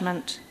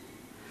judgment,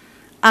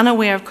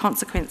 unaware of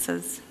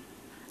consequences,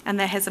 and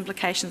that has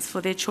implications for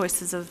their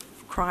choices of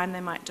crime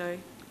they might do.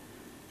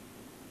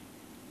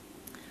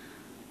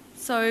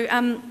 So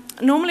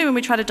normally when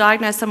we try to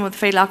diagnose someone with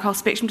fetal alcohol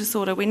spectrum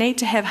disorder, we need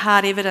to have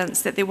hard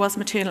evidence that there was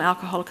maternal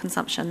alcohol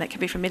consumption. That can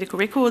be from medical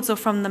records or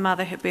from the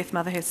mother, her birth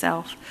mother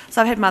herself.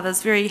 So I've had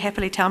mothers very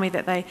happily tell me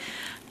that they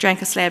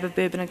drank a slab of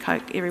bourbon and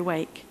coke every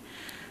week.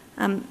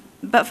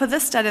 But for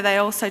this study, they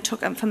also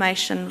took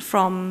information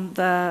from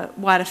the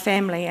wider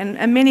family,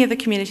 and many of the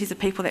communities of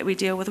people that we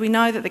deal with, we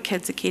know that the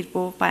kids are cared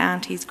for by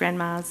aunties,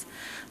 grandmas.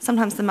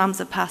 Sometimes the mums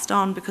have passed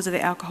on because of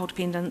their alcohol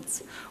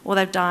dependence, or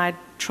they've died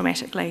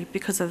traumatically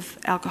because of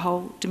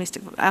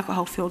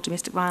alcohol-fueled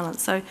domestic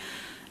violence. So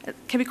it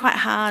can be quite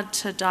hard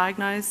to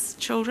diagnose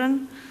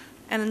children.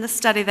 And in this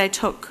study, they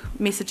took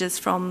messages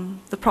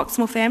from the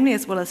proximal family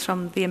as well as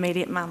from the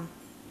immediate mum.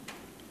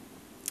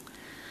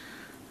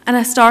 An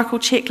historical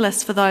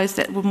checklist for those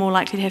that were more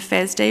likely to have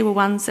FASD were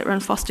ones that were in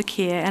foster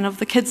care. And of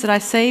the kids that I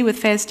see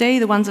with FASD,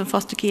 the ones in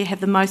foster care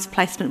have the most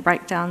placement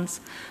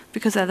breakdowns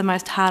because they're the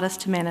most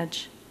hardest to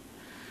manage.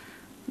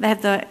 They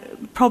have the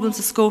problems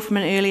with school from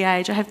an early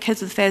age. I have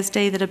kids with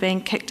FASD that are being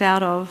kicked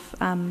out of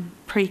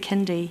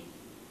pre-kindy.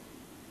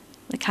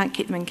 They can't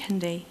keep them in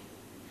kindy.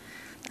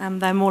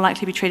 They're more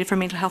likely to be treated for a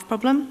mental health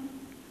problem.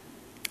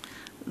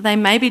 They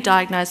may be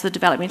diagnosed with a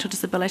developmental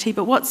disability,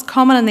 but what's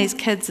common in these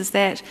kids is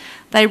that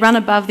they run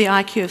above the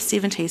IQ of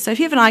 70. So if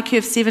you have an IQ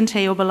of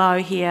 70 or below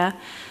here,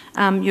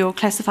 you're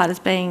classified as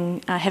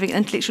being having an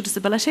intellectual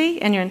disability,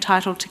 and you're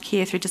entitled to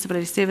care through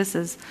disability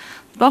services.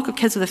 The bulk of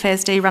kids with a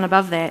FASD run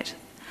above that,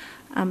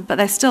 but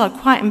they still are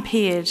quite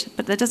impaired,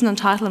 but that doesn't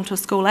entitle them to a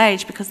school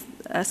aid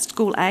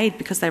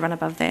because they run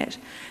above that,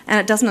 and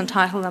it doesn't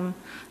entitle them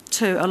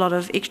to a lot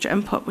of extra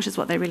input, which is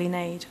what they really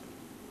need.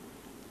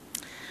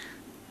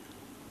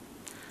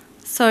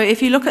 So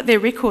if you look at their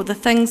record, the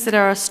things that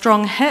are a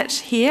strong hit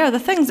here are the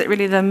things that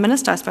really the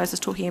minister, I suppose, is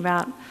talking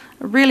about.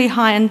 A really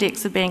high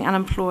index of being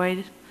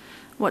unemployed,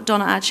 what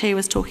Donna Archie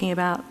was talking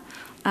about,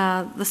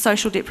 the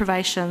social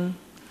deprivation,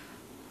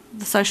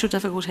 the social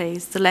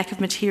difficulties, the lack of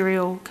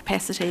material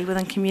capacity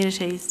within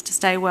communities to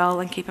stay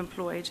well and keep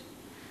employed.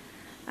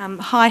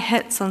 High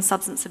hits on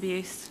substance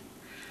abuse,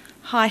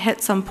 high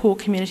hits on poor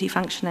community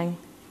functioning.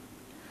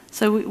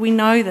 So we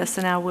know this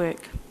in our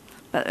work,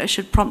 but it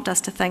should prompt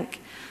us to think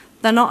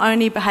they're not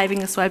only behaving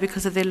this way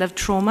because of their lived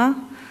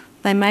trauma,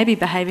 they may be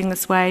behaving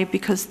this way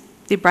because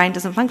their brain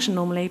doesn't function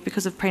normally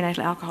because of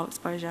prenatal alcohol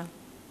exposure.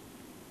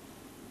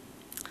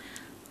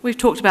 We've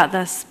talked about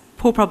this: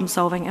 poor problem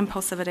solving,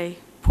 impulsivity,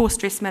 poor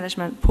stress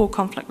management, poor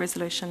conflict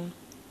resolution.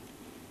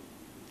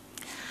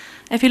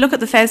 If you look at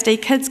the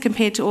FASD kids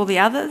compared to all the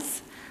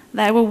others,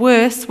 they were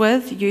worse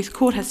with youth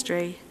court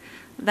history.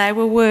 They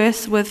were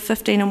worse with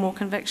 15 or more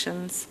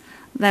convictions.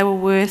 They were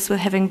worse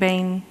with having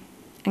been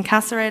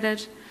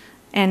incarcerated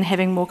and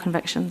having more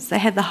convictions. They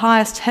had the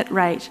highest hit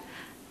rate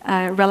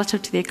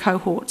relative to their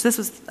cohorts. This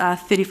was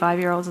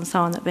 35-year-olds and so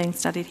on that are being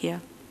studied here.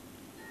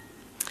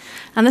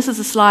 And this is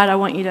a slide I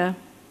want you to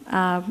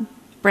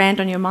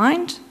brand on your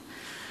mind.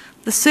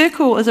 The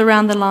circle is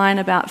around the line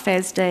about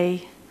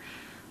FASD.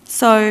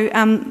 So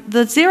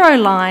the 0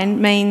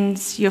 line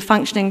means you're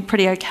functioning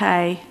pretty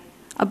okay.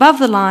 Above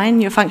the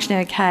line, you're functioning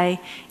okay.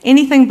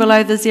 Anything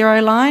below the 0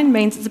 line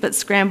means it's a bit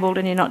scrambled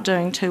and you're not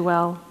doing too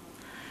well.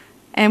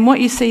 And what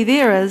you see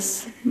there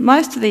is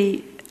most of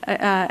the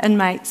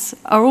inmates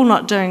are all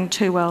not doing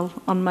too well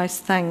on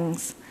most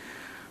things.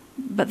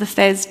 But the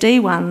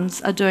FASD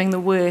ones are doing the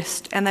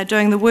worst, and they're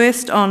doing the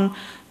worst on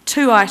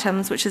 2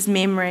 items, which is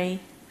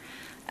memory,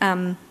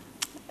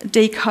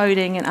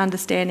 decoding and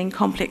understanding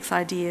complex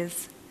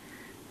ideas,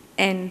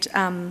 and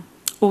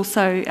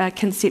also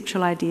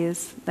conceptual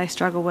ideas they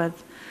struggle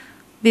with.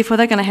 Therefore,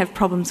 they're going to have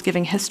problems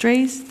giving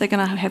histories, they're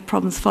going to have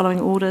problems following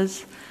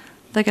orders,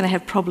 they're going to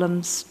have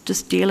problems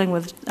just dealing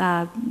with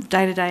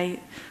day-to-day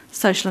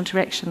social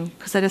interaction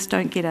because they just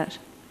don't get it.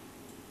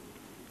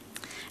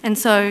 And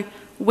so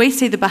we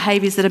see the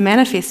behaviours that are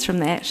manifest from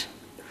that,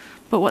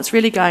 but what's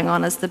really going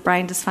on is the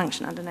brain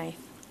dysfunction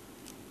underneath.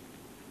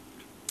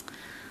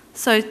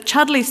 So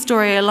Chudley's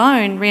story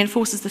alone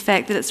reinforces the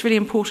fact that it's really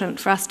important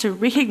for us to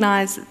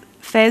recognise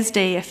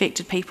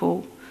FASD-affected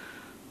people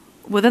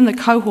within the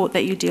cohort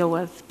that you deal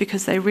with,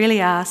 because they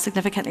really are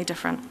significantly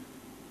different.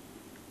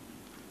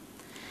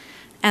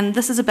 And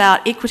this is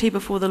about equity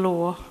before the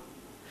law.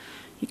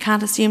 You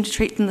can't assume to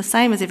treat them the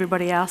same as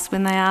everybody else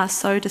when they are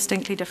so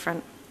distinctly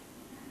different.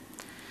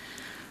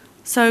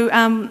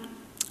 So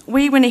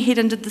we went ahead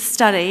and did the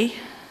study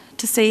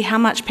to see how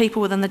much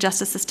people within the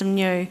justice system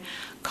knew.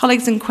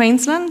 Colleagues in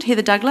Queensland,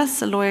 Heather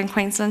Douglas, a lawyer in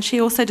Queensland, she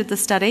also did the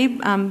study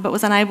but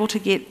was unable to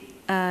get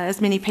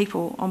as many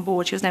people on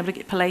board. She wasn't able to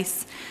get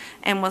police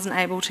and wasn't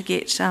able to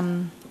get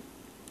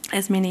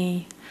as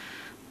many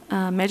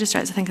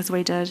magistrates, I think, as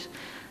we did.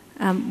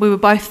 We were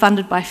both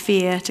funded by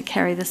FARE to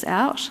carry this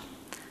out,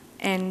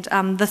 and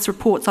this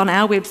report's on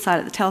our website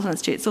at the Talenton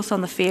Institute. It's also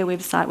on the FARE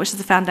website, which is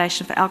the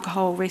Foundation for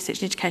Alcohol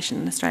Research and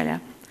Education in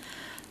Australia.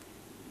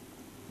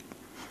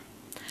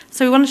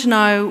 So we wanted to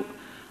know,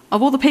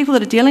 of all the people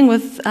that are dealing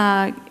with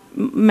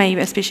me,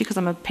 especially because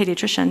I'm a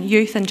paediatrician,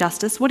 youth and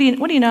justice, what do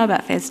you know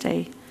about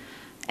FASD?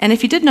 And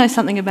if you did know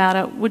something about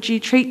it, would you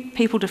treat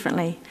people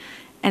differently?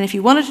 And if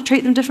you wanted to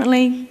treat them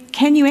differently,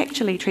 can you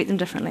actually treat them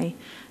differently?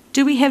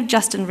 Do we have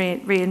just and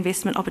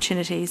reinvestment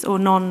opportunities or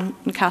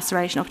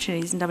non-incarceration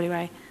opportunities in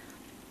WA?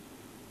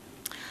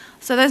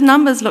 So those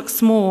numbers look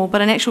small, but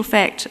in actual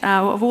fact,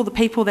 of all the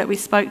people that we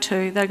spoke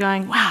to, they're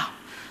going, wow,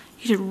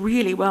 you did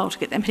really well to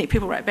get that many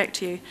people right back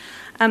to you.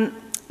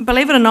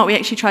 Believe it or not, we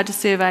actually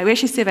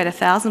surveyed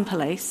 1,000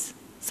 police,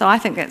 so I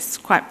think that's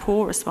quite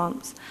poor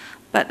response.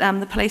 But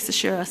the police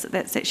assure us that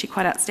that's actually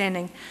quite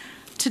outstanding.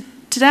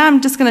 Today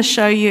I'm just going to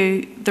show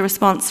you the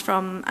response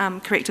from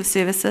corrective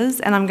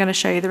services, and I'm going to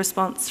show you the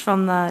response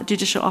from the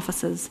judicial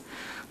officers.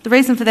 The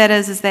reason for that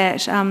is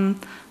that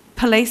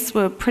police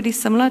were pretty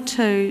similar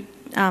to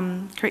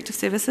corrective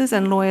services,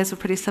 and lawyers were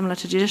pretty similar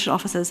to judicial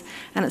officers,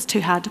 and it's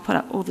too hard to put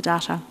up all the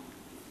data.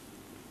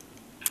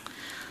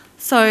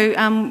 So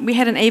we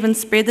had an even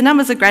spread. The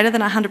numbers are greater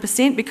than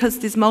 100% because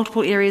there's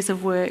multiple areas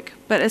of work,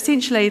 but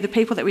essentially the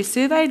people that we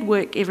surveyed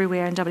work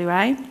everywhere in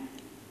WA.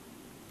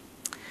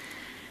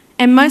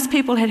 And most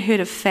people had heard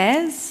of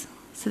FAS,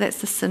 so that's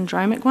the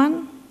syndromic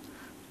one,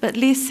 but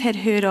less had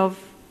heard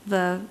of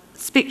the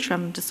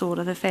spectrum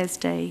disorder, the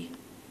FASD.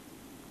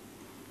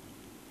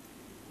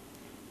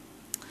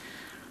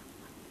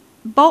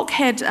 Bulk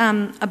had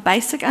a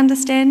basic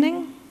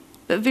understanding,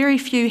 but very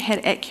few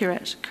had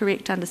accurate,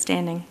 correct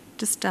understanding,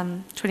 just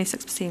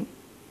 26%.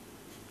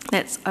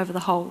 That's over the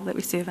whole that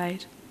we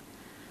surveyed.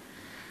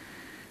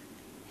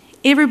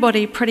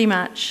 Everybody pretty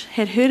much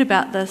had heard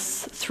about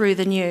this through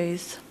the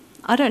news.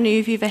 I don't know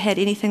if you've ever had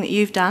anything that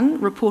you've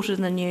done reported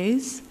in the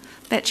news.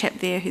 That chap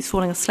there who's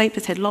falling asleep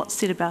has had lots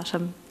said about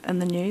him in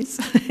the news.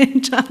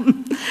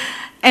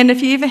 And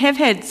if you ever have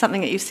had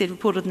something that you've said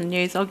reported in the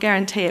news, I'll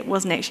guarantee it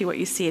wasn't actually what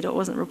you said, or it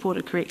wasn't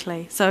reported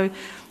correctly. So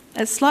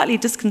it's slightly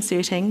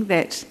disconcerting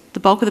that the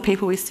bulk of the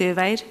people we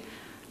surveyed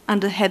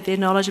had their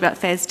knowledge about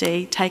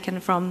FASD taken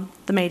from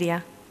the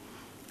media.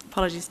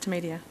 Apologies to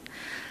media.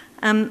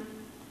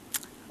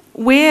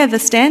 Where the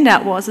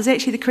standout was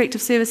actually the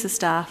corrective services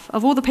staff.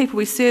 Of all the people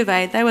we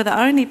surveyed, they were the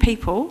only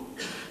people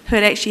who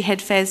had actually had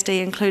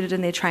FASD included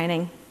in their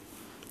training.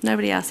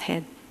 Nobody else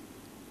had.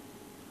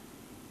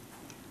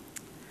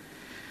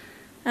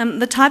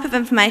 The type of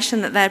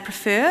information that they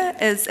prefer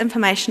is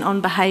information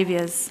on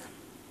behaviours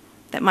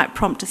that might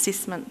prompt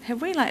assessment.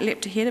 Have we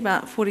leapt ahead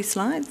about 40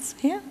 slides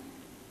here?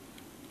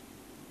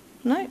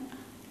 No?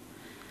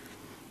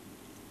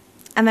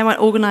 And they want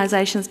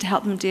organisations to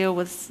help them deal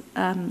with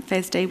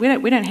FASD.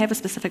 We don't have a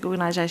specific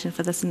organisation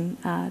for this in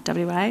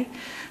WA,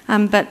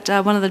 but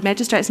one of the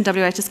magistrates in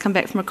WA has just come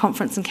back from a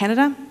conference in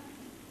Canada,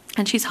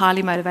 and she's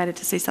highly motivated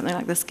to see something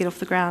like this get off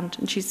the ground,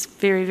 and she's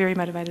very, very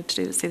motivated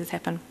to see this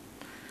happen.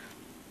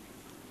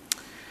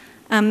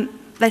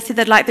 They said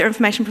they'd like their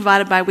information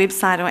provided by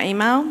website or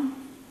email.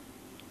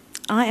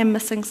 I am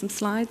missing some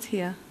slides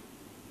here.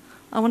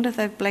 I wonder if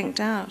they've blanked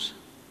out.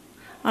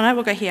 Oh no,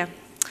 we'll go here.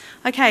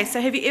 Okay, so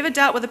have you ever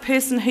dealt with a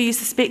person who you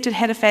suspected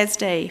had a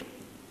FASD?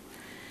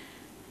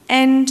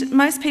 And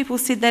most people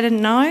said they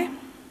didn't know.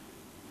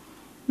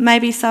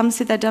 Maybe some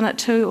said they'd done it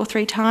 2 or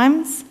 3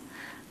 times.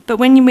 But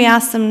when we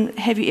asked them,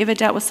 have you ever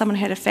dealt with someone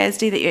who had a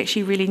FASD that you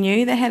actually really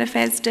knew they had a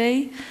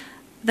FASD,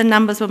 the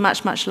numbers were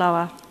much, much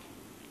lower.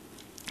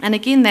 And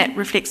again, that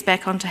reflects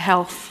back onto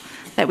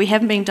health, that we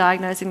haven't been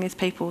diagnosing these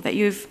people, that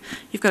you've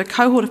got a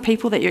cohort of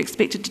people that you're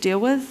expected to deal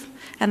with,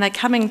 and they're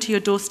coming to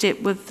your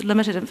doorstep with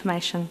limited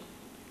information.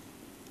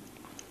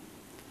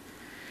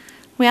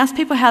 We asked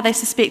people how they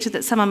suspected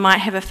that someone might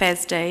have a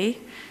FASD,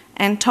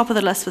 and top of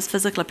the list was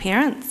physical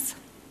appearance,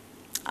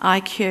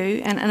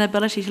 IQ, and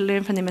inability to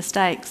learn from their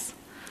mistakes.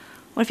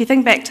 Well, if you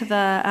think back to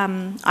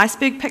the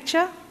iceberg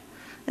picture,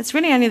 it's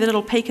really only the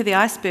little peak of the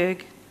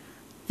iceberg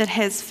that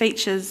has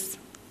features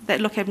that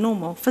look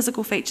abnormal,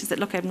 physical features that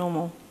look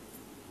abnormal.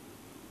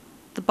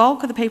 The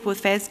bulk of the people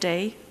with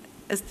FASD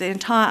is the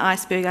entire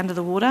iceberg under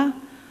the water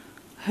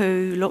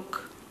who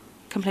look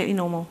completely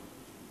normal.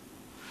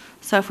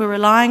 So if we're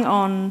relying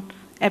on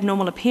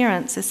abnormal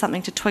appearance as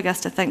something to twig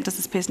us to think, does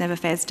this person have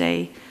a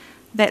FASD?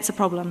 That's a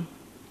problem.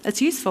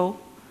 It's useful,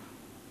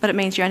 but it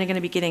means you're only going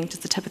to be getting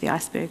just the tip of the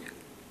iceberg.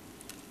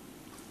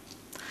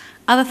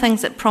 Other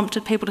things that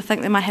prompted people to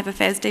think they might have a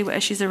FASD were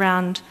issues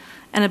around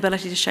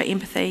inability to show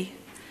empathy.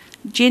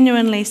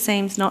 Genuinely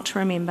seems not to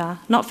remember,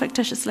 not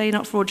fictitiously,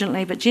 not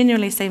fraudulently, but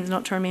genuinely seems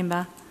not to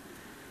remember.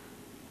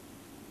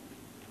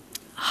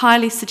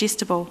 Highly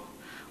suggestible,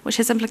 which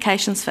has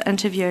implications for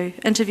interview.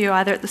 Interview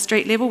either at the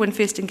street level when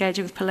first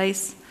engaging with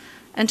police,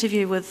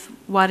 interview with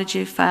why did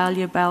you fail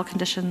your bail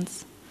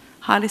conditions.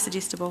 Highly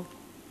suggestible.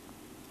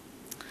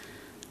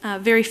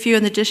 Very few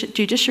in the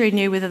judiciary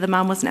knew whether the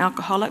mum was an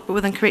alcoholic, but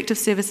within corrective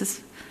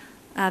services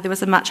there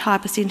was a much higher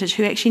percentage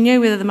who actually knew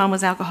whether the mum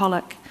was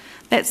alcoholic.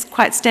 That's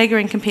quite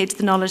staggering compared to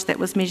the knowledge that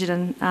was measured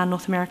in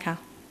North America.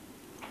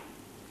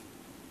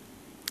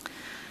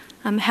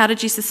 How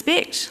did you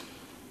suspect?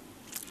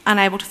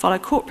 Unable to follow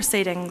court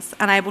proceedings,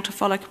 unable to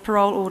follow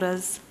parole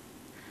orders,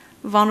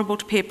 vulnerable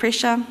to peer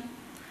pressure,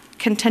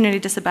 continually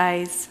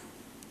disobeys,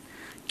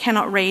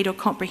 cannot read or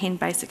comprehend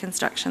basic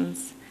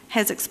instructions,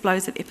 has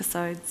explosive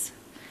episodes,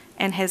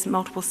 and has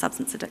multiple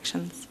substance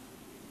addictions.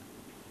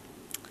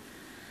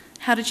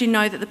 How did you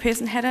know that the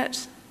person had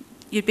it?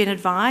 You'd been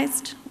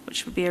advised,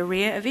 which would be a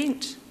rare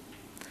event.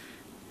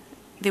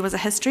 There was a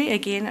history,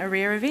 again a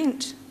rare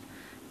event.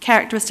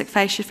 Characteristic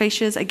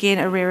features, again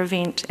a rare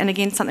event, and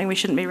again something we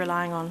shouldn't be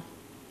relying on.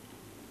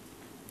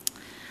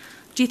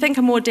 Do you think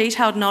a more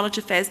detailed knowledge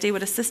of FASD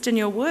would assist in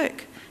your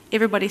work?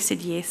 Everybody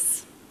said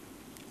yes.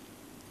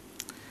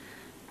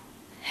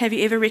 Have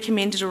you ever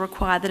recommended or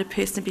required that a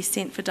person be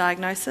sent for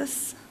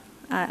diagnosis?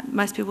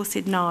 Most people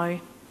said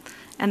no,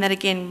 and that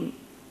again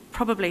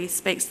probably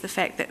speaks to the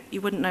fact that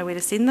you wouldn't know where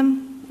to send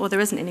them, or there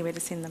isn't anywhere to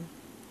send them.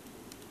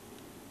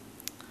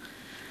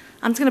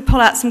 I'm just going to pull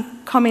out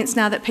some comments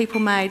now that people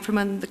made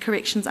from the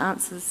corrections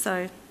answers.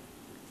 So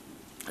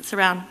it's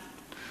around,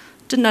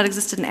 didn't know it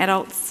existed in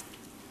adults,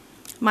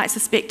 might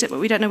suspect it, but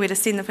we don't know where to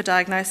send them for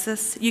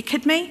diagnosis. You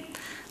kid me?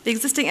 The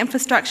existing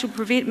infrastructure will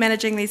prevent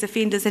managing these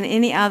offenders in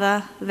any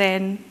other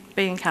than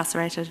being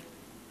incarcerated.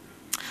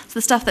 So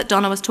the stuff that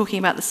Donna was talking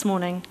about this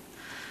morning,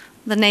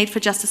 the need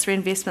for justice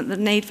reinvestment, the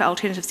need for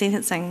alternative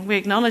sentencing, we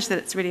acknowledge that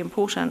it's really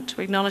important.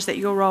 We acknowledge that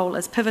your role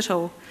is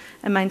pivotal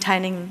in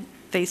maintaining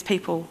these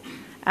people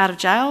out of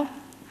jail,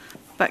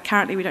 but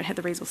currently we don't have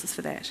the resources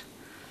for that.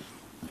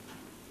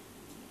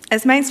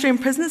 As mainstream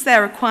prisoners, they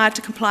are required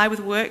to comply with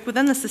work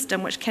within the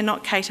system which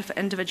cannot cater for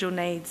individual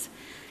needs.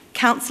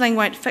 Counselling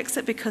won't fix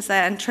it because they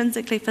are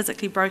intrinsically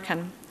physically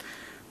broken.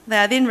 They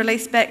are then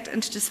released back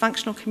into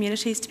dysfunctional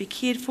communities to be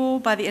cared for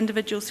by the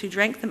individuals who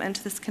drank them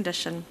into this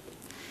condition.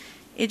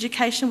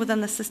 Education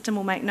within the system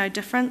will make no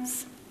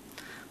difference.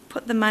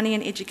 Put the money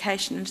and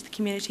education into the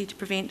community to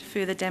prevent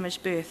further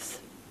damaged births.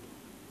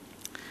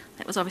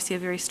 That was obviously a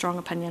very strong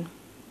opinion.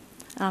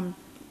 Don't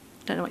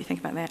know what you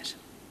think about that.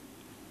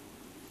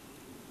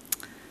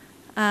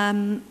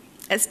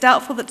 It's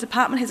doubtful that the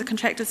department has a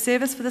contracted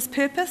service for this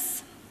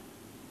purpose.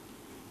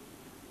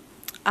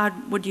 I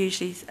would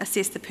usually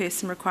assess the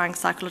person requiring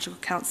psychological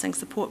counselling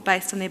support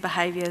based on their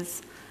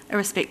behaviours,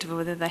 irrespective of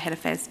whether they had a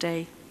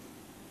FASD.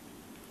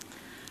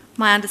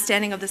 My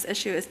understanding of this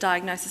issue is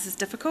diagnosis is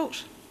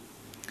difficult.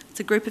 It's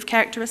a group of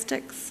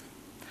characteristics.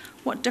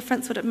 What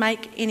difference would it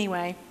make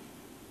anyway?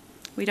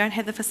 We don't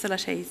have the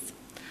facilities.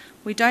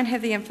 We don't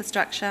have the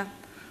infrastructure.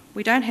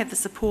 We don't have the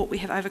support. We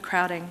have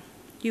overcrowding.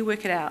 You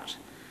work it out.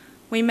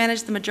 We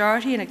manage the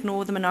majority and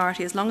ignore the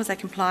minority as long as they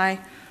comply.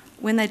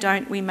 When they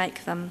don't, we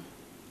make them.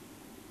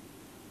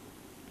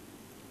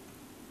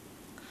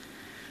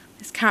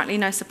 There's currently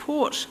no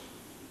support.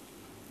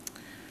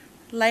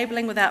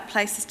 Labelling without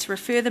places to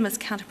refer them is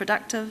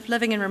counterproductive.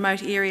 Living in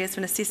remote areas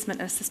when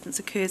assessment and assistance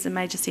occurs in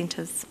major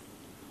centres.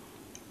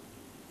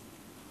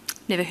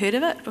 Never heard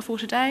of it before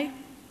today.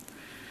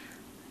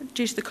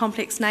 Due to the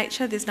complex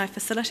nature, there's no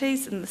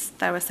facilities, and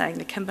they were saying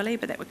the Kimberley,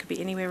 but that could be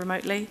anywhere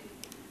remotely.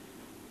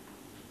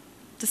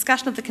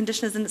 Discussion of the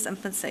condition is in its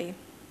infancy.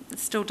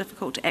 It's still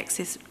difficult to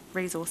access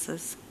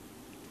resources.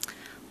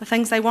 The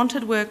things they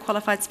wanted were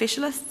qualified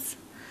specialists,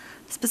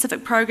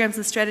 specific programs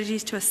and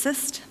strategies to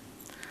assist,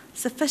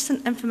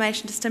 sufficient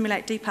information to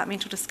stimulate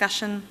departmental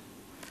discussion,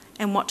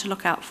 and what to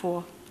look out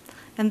for.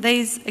 And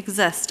these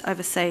exist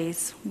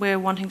overseas. We're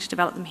wanting to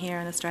develop them here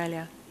in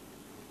Australia.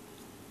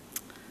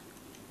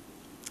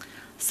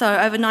 So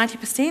over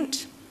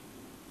 90%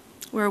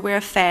 were aware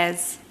of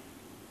FAS.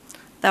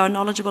 They were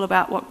knowledgeable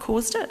about what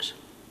caused it.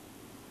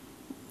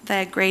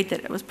 They agreed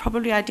that it was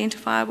probably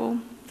identifiable.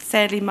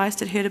 Sadly, most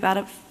had heard about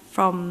it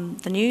from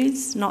the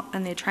news, not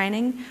in their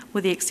training,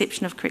 with the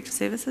exception of corrective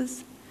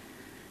services.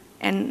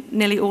 And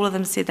nearly all of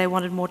them said they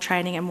wanted more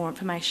training and more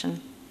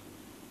information.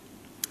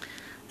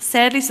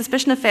 Sadly,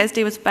 suspicion of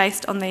FASD was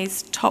based on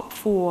these top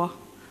 4.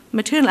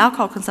 Maternal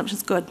alcohol consumption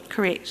is good,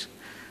 correct,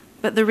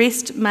 but the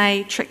rest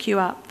may trick you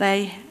up.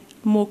 They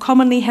more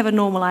commonly have a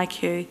normal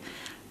IQ.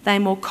 They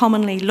more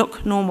commonly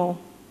look normal.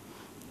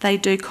 They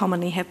do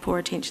commonly have poor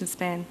attention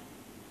span.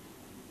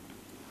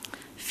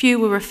 Few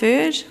were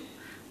referred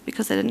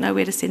because they didn't know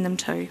where to send them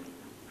to,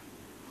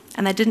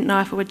 and they didn't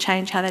know if it would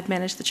change how they'd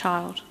manage the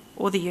child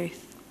or the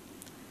youth.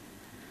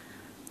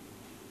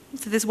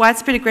 So there's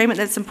widespread agreement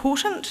that it's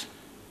important.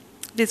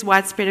 There's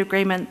widespread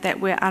agreement that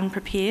we're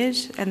unprepared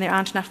and there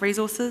aren't enough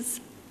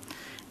resources.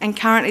 And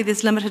currently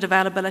there's limited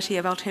availability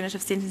of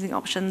alternative sentencing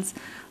options,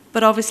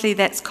 but obviously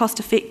that's cost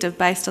effective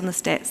based on the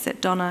stats that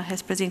Donna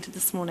has presented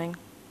this morning.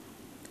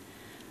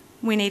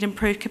 We need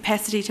improved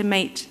capacity to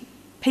meet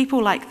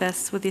people like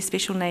this with their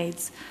special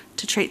needs,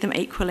 to treat them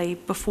equally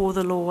before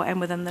the law and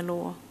within the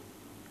law.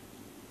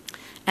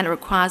 And it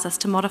requires us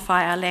to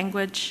modify our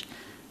language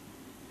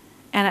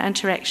and our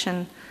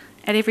interaction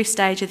at every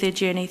stage of their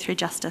journey through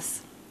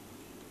justice.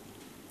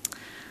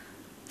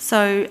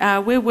 So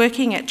we're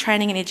working at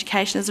training and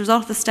education. As a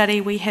result of the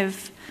study, we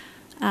have,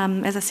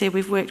 as I said,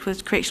 we've worked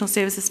with correctional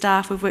services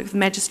staff, we've worked with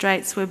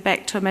magistrates, we're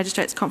back to a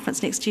magistrates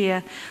conference next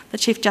year. The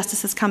Chief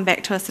Justice has come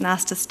back to us and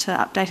asked us to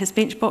update his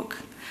bench book.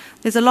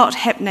 There's a lot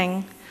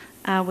happening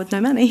with no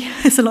money,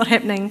 there's a lot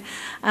happening,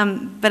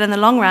 but in the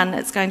long run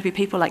it's going to be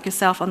people like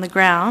yourself on the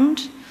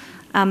ground,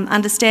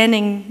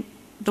 understanding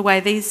the way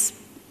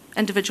these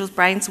individuals'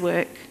 brains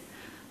work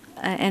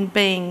and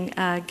being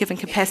given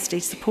capacity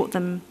to support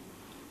them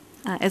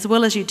as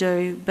well as you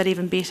do, but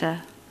even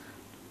better.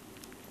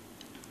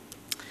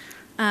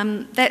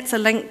 That's a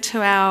link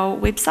to our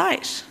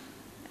website,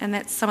 and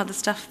that's some of the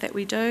stuff that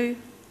we do.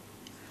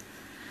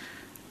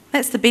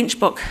 That's the bench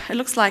book. It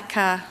looks like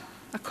a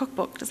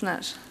cookbook, doesn't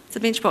it? It's a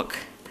bench book.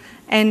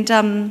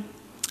 And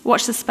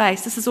watch the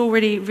space. This is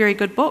already a very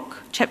good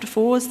book. Chapter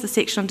 4 is the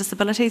section on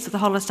disabilities with a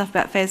whole lot of stuff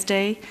about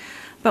FASD,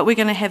 but we're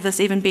going to have this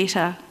even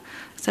better.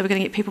 So we're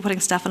going to get people putting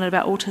stuff in it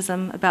about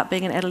autism, about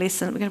being an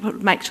adolescent. We're going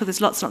to make sure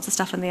there's lots and lots of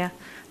stuff in there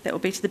that will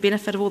be to the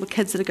benefit of all the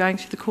kids that are going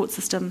through the court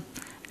system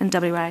in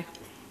WA.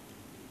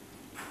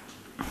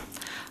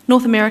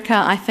 North America,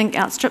 I think,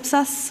 outstrips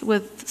us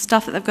with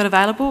stuff that they've got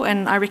available,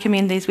 and I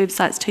recommend these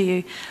websites to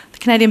you. The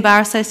Canadian Bar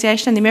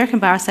Association and the American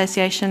Bar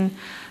Association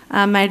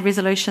made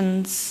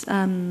resolutions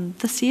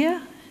this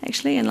year,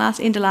 actually, and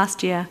end of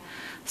last year,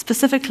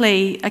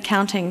 specifically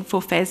accounting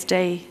for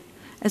FASD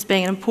as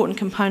being an important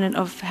component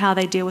of how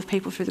they deal with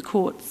people through the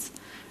courts,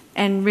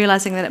 and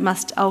realising that it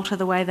must alter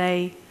the way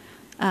they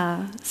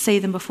see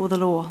them before the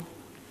law.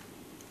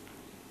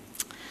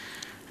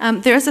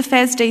 There is a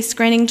FASD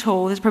screening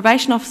tool. There's a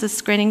probation officer's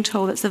screening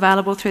tool that's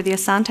available through the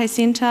Asante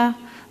Centre.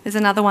 There's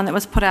another one that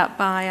was put out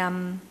by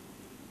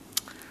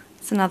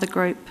it's another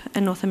group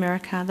in North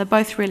America. They're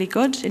both really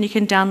good, and you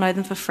can download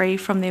them for free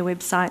from their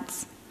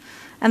websites.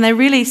 And they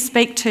really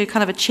speak to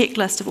kind of a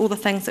checklist of all the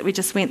things that we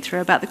just went through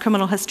about the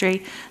criminal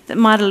history that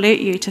might alert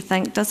you to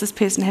think, does this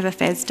person have a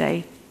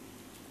FASD?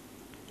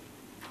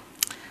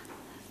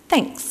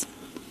 Thanks.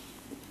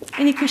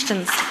 Any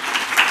questions?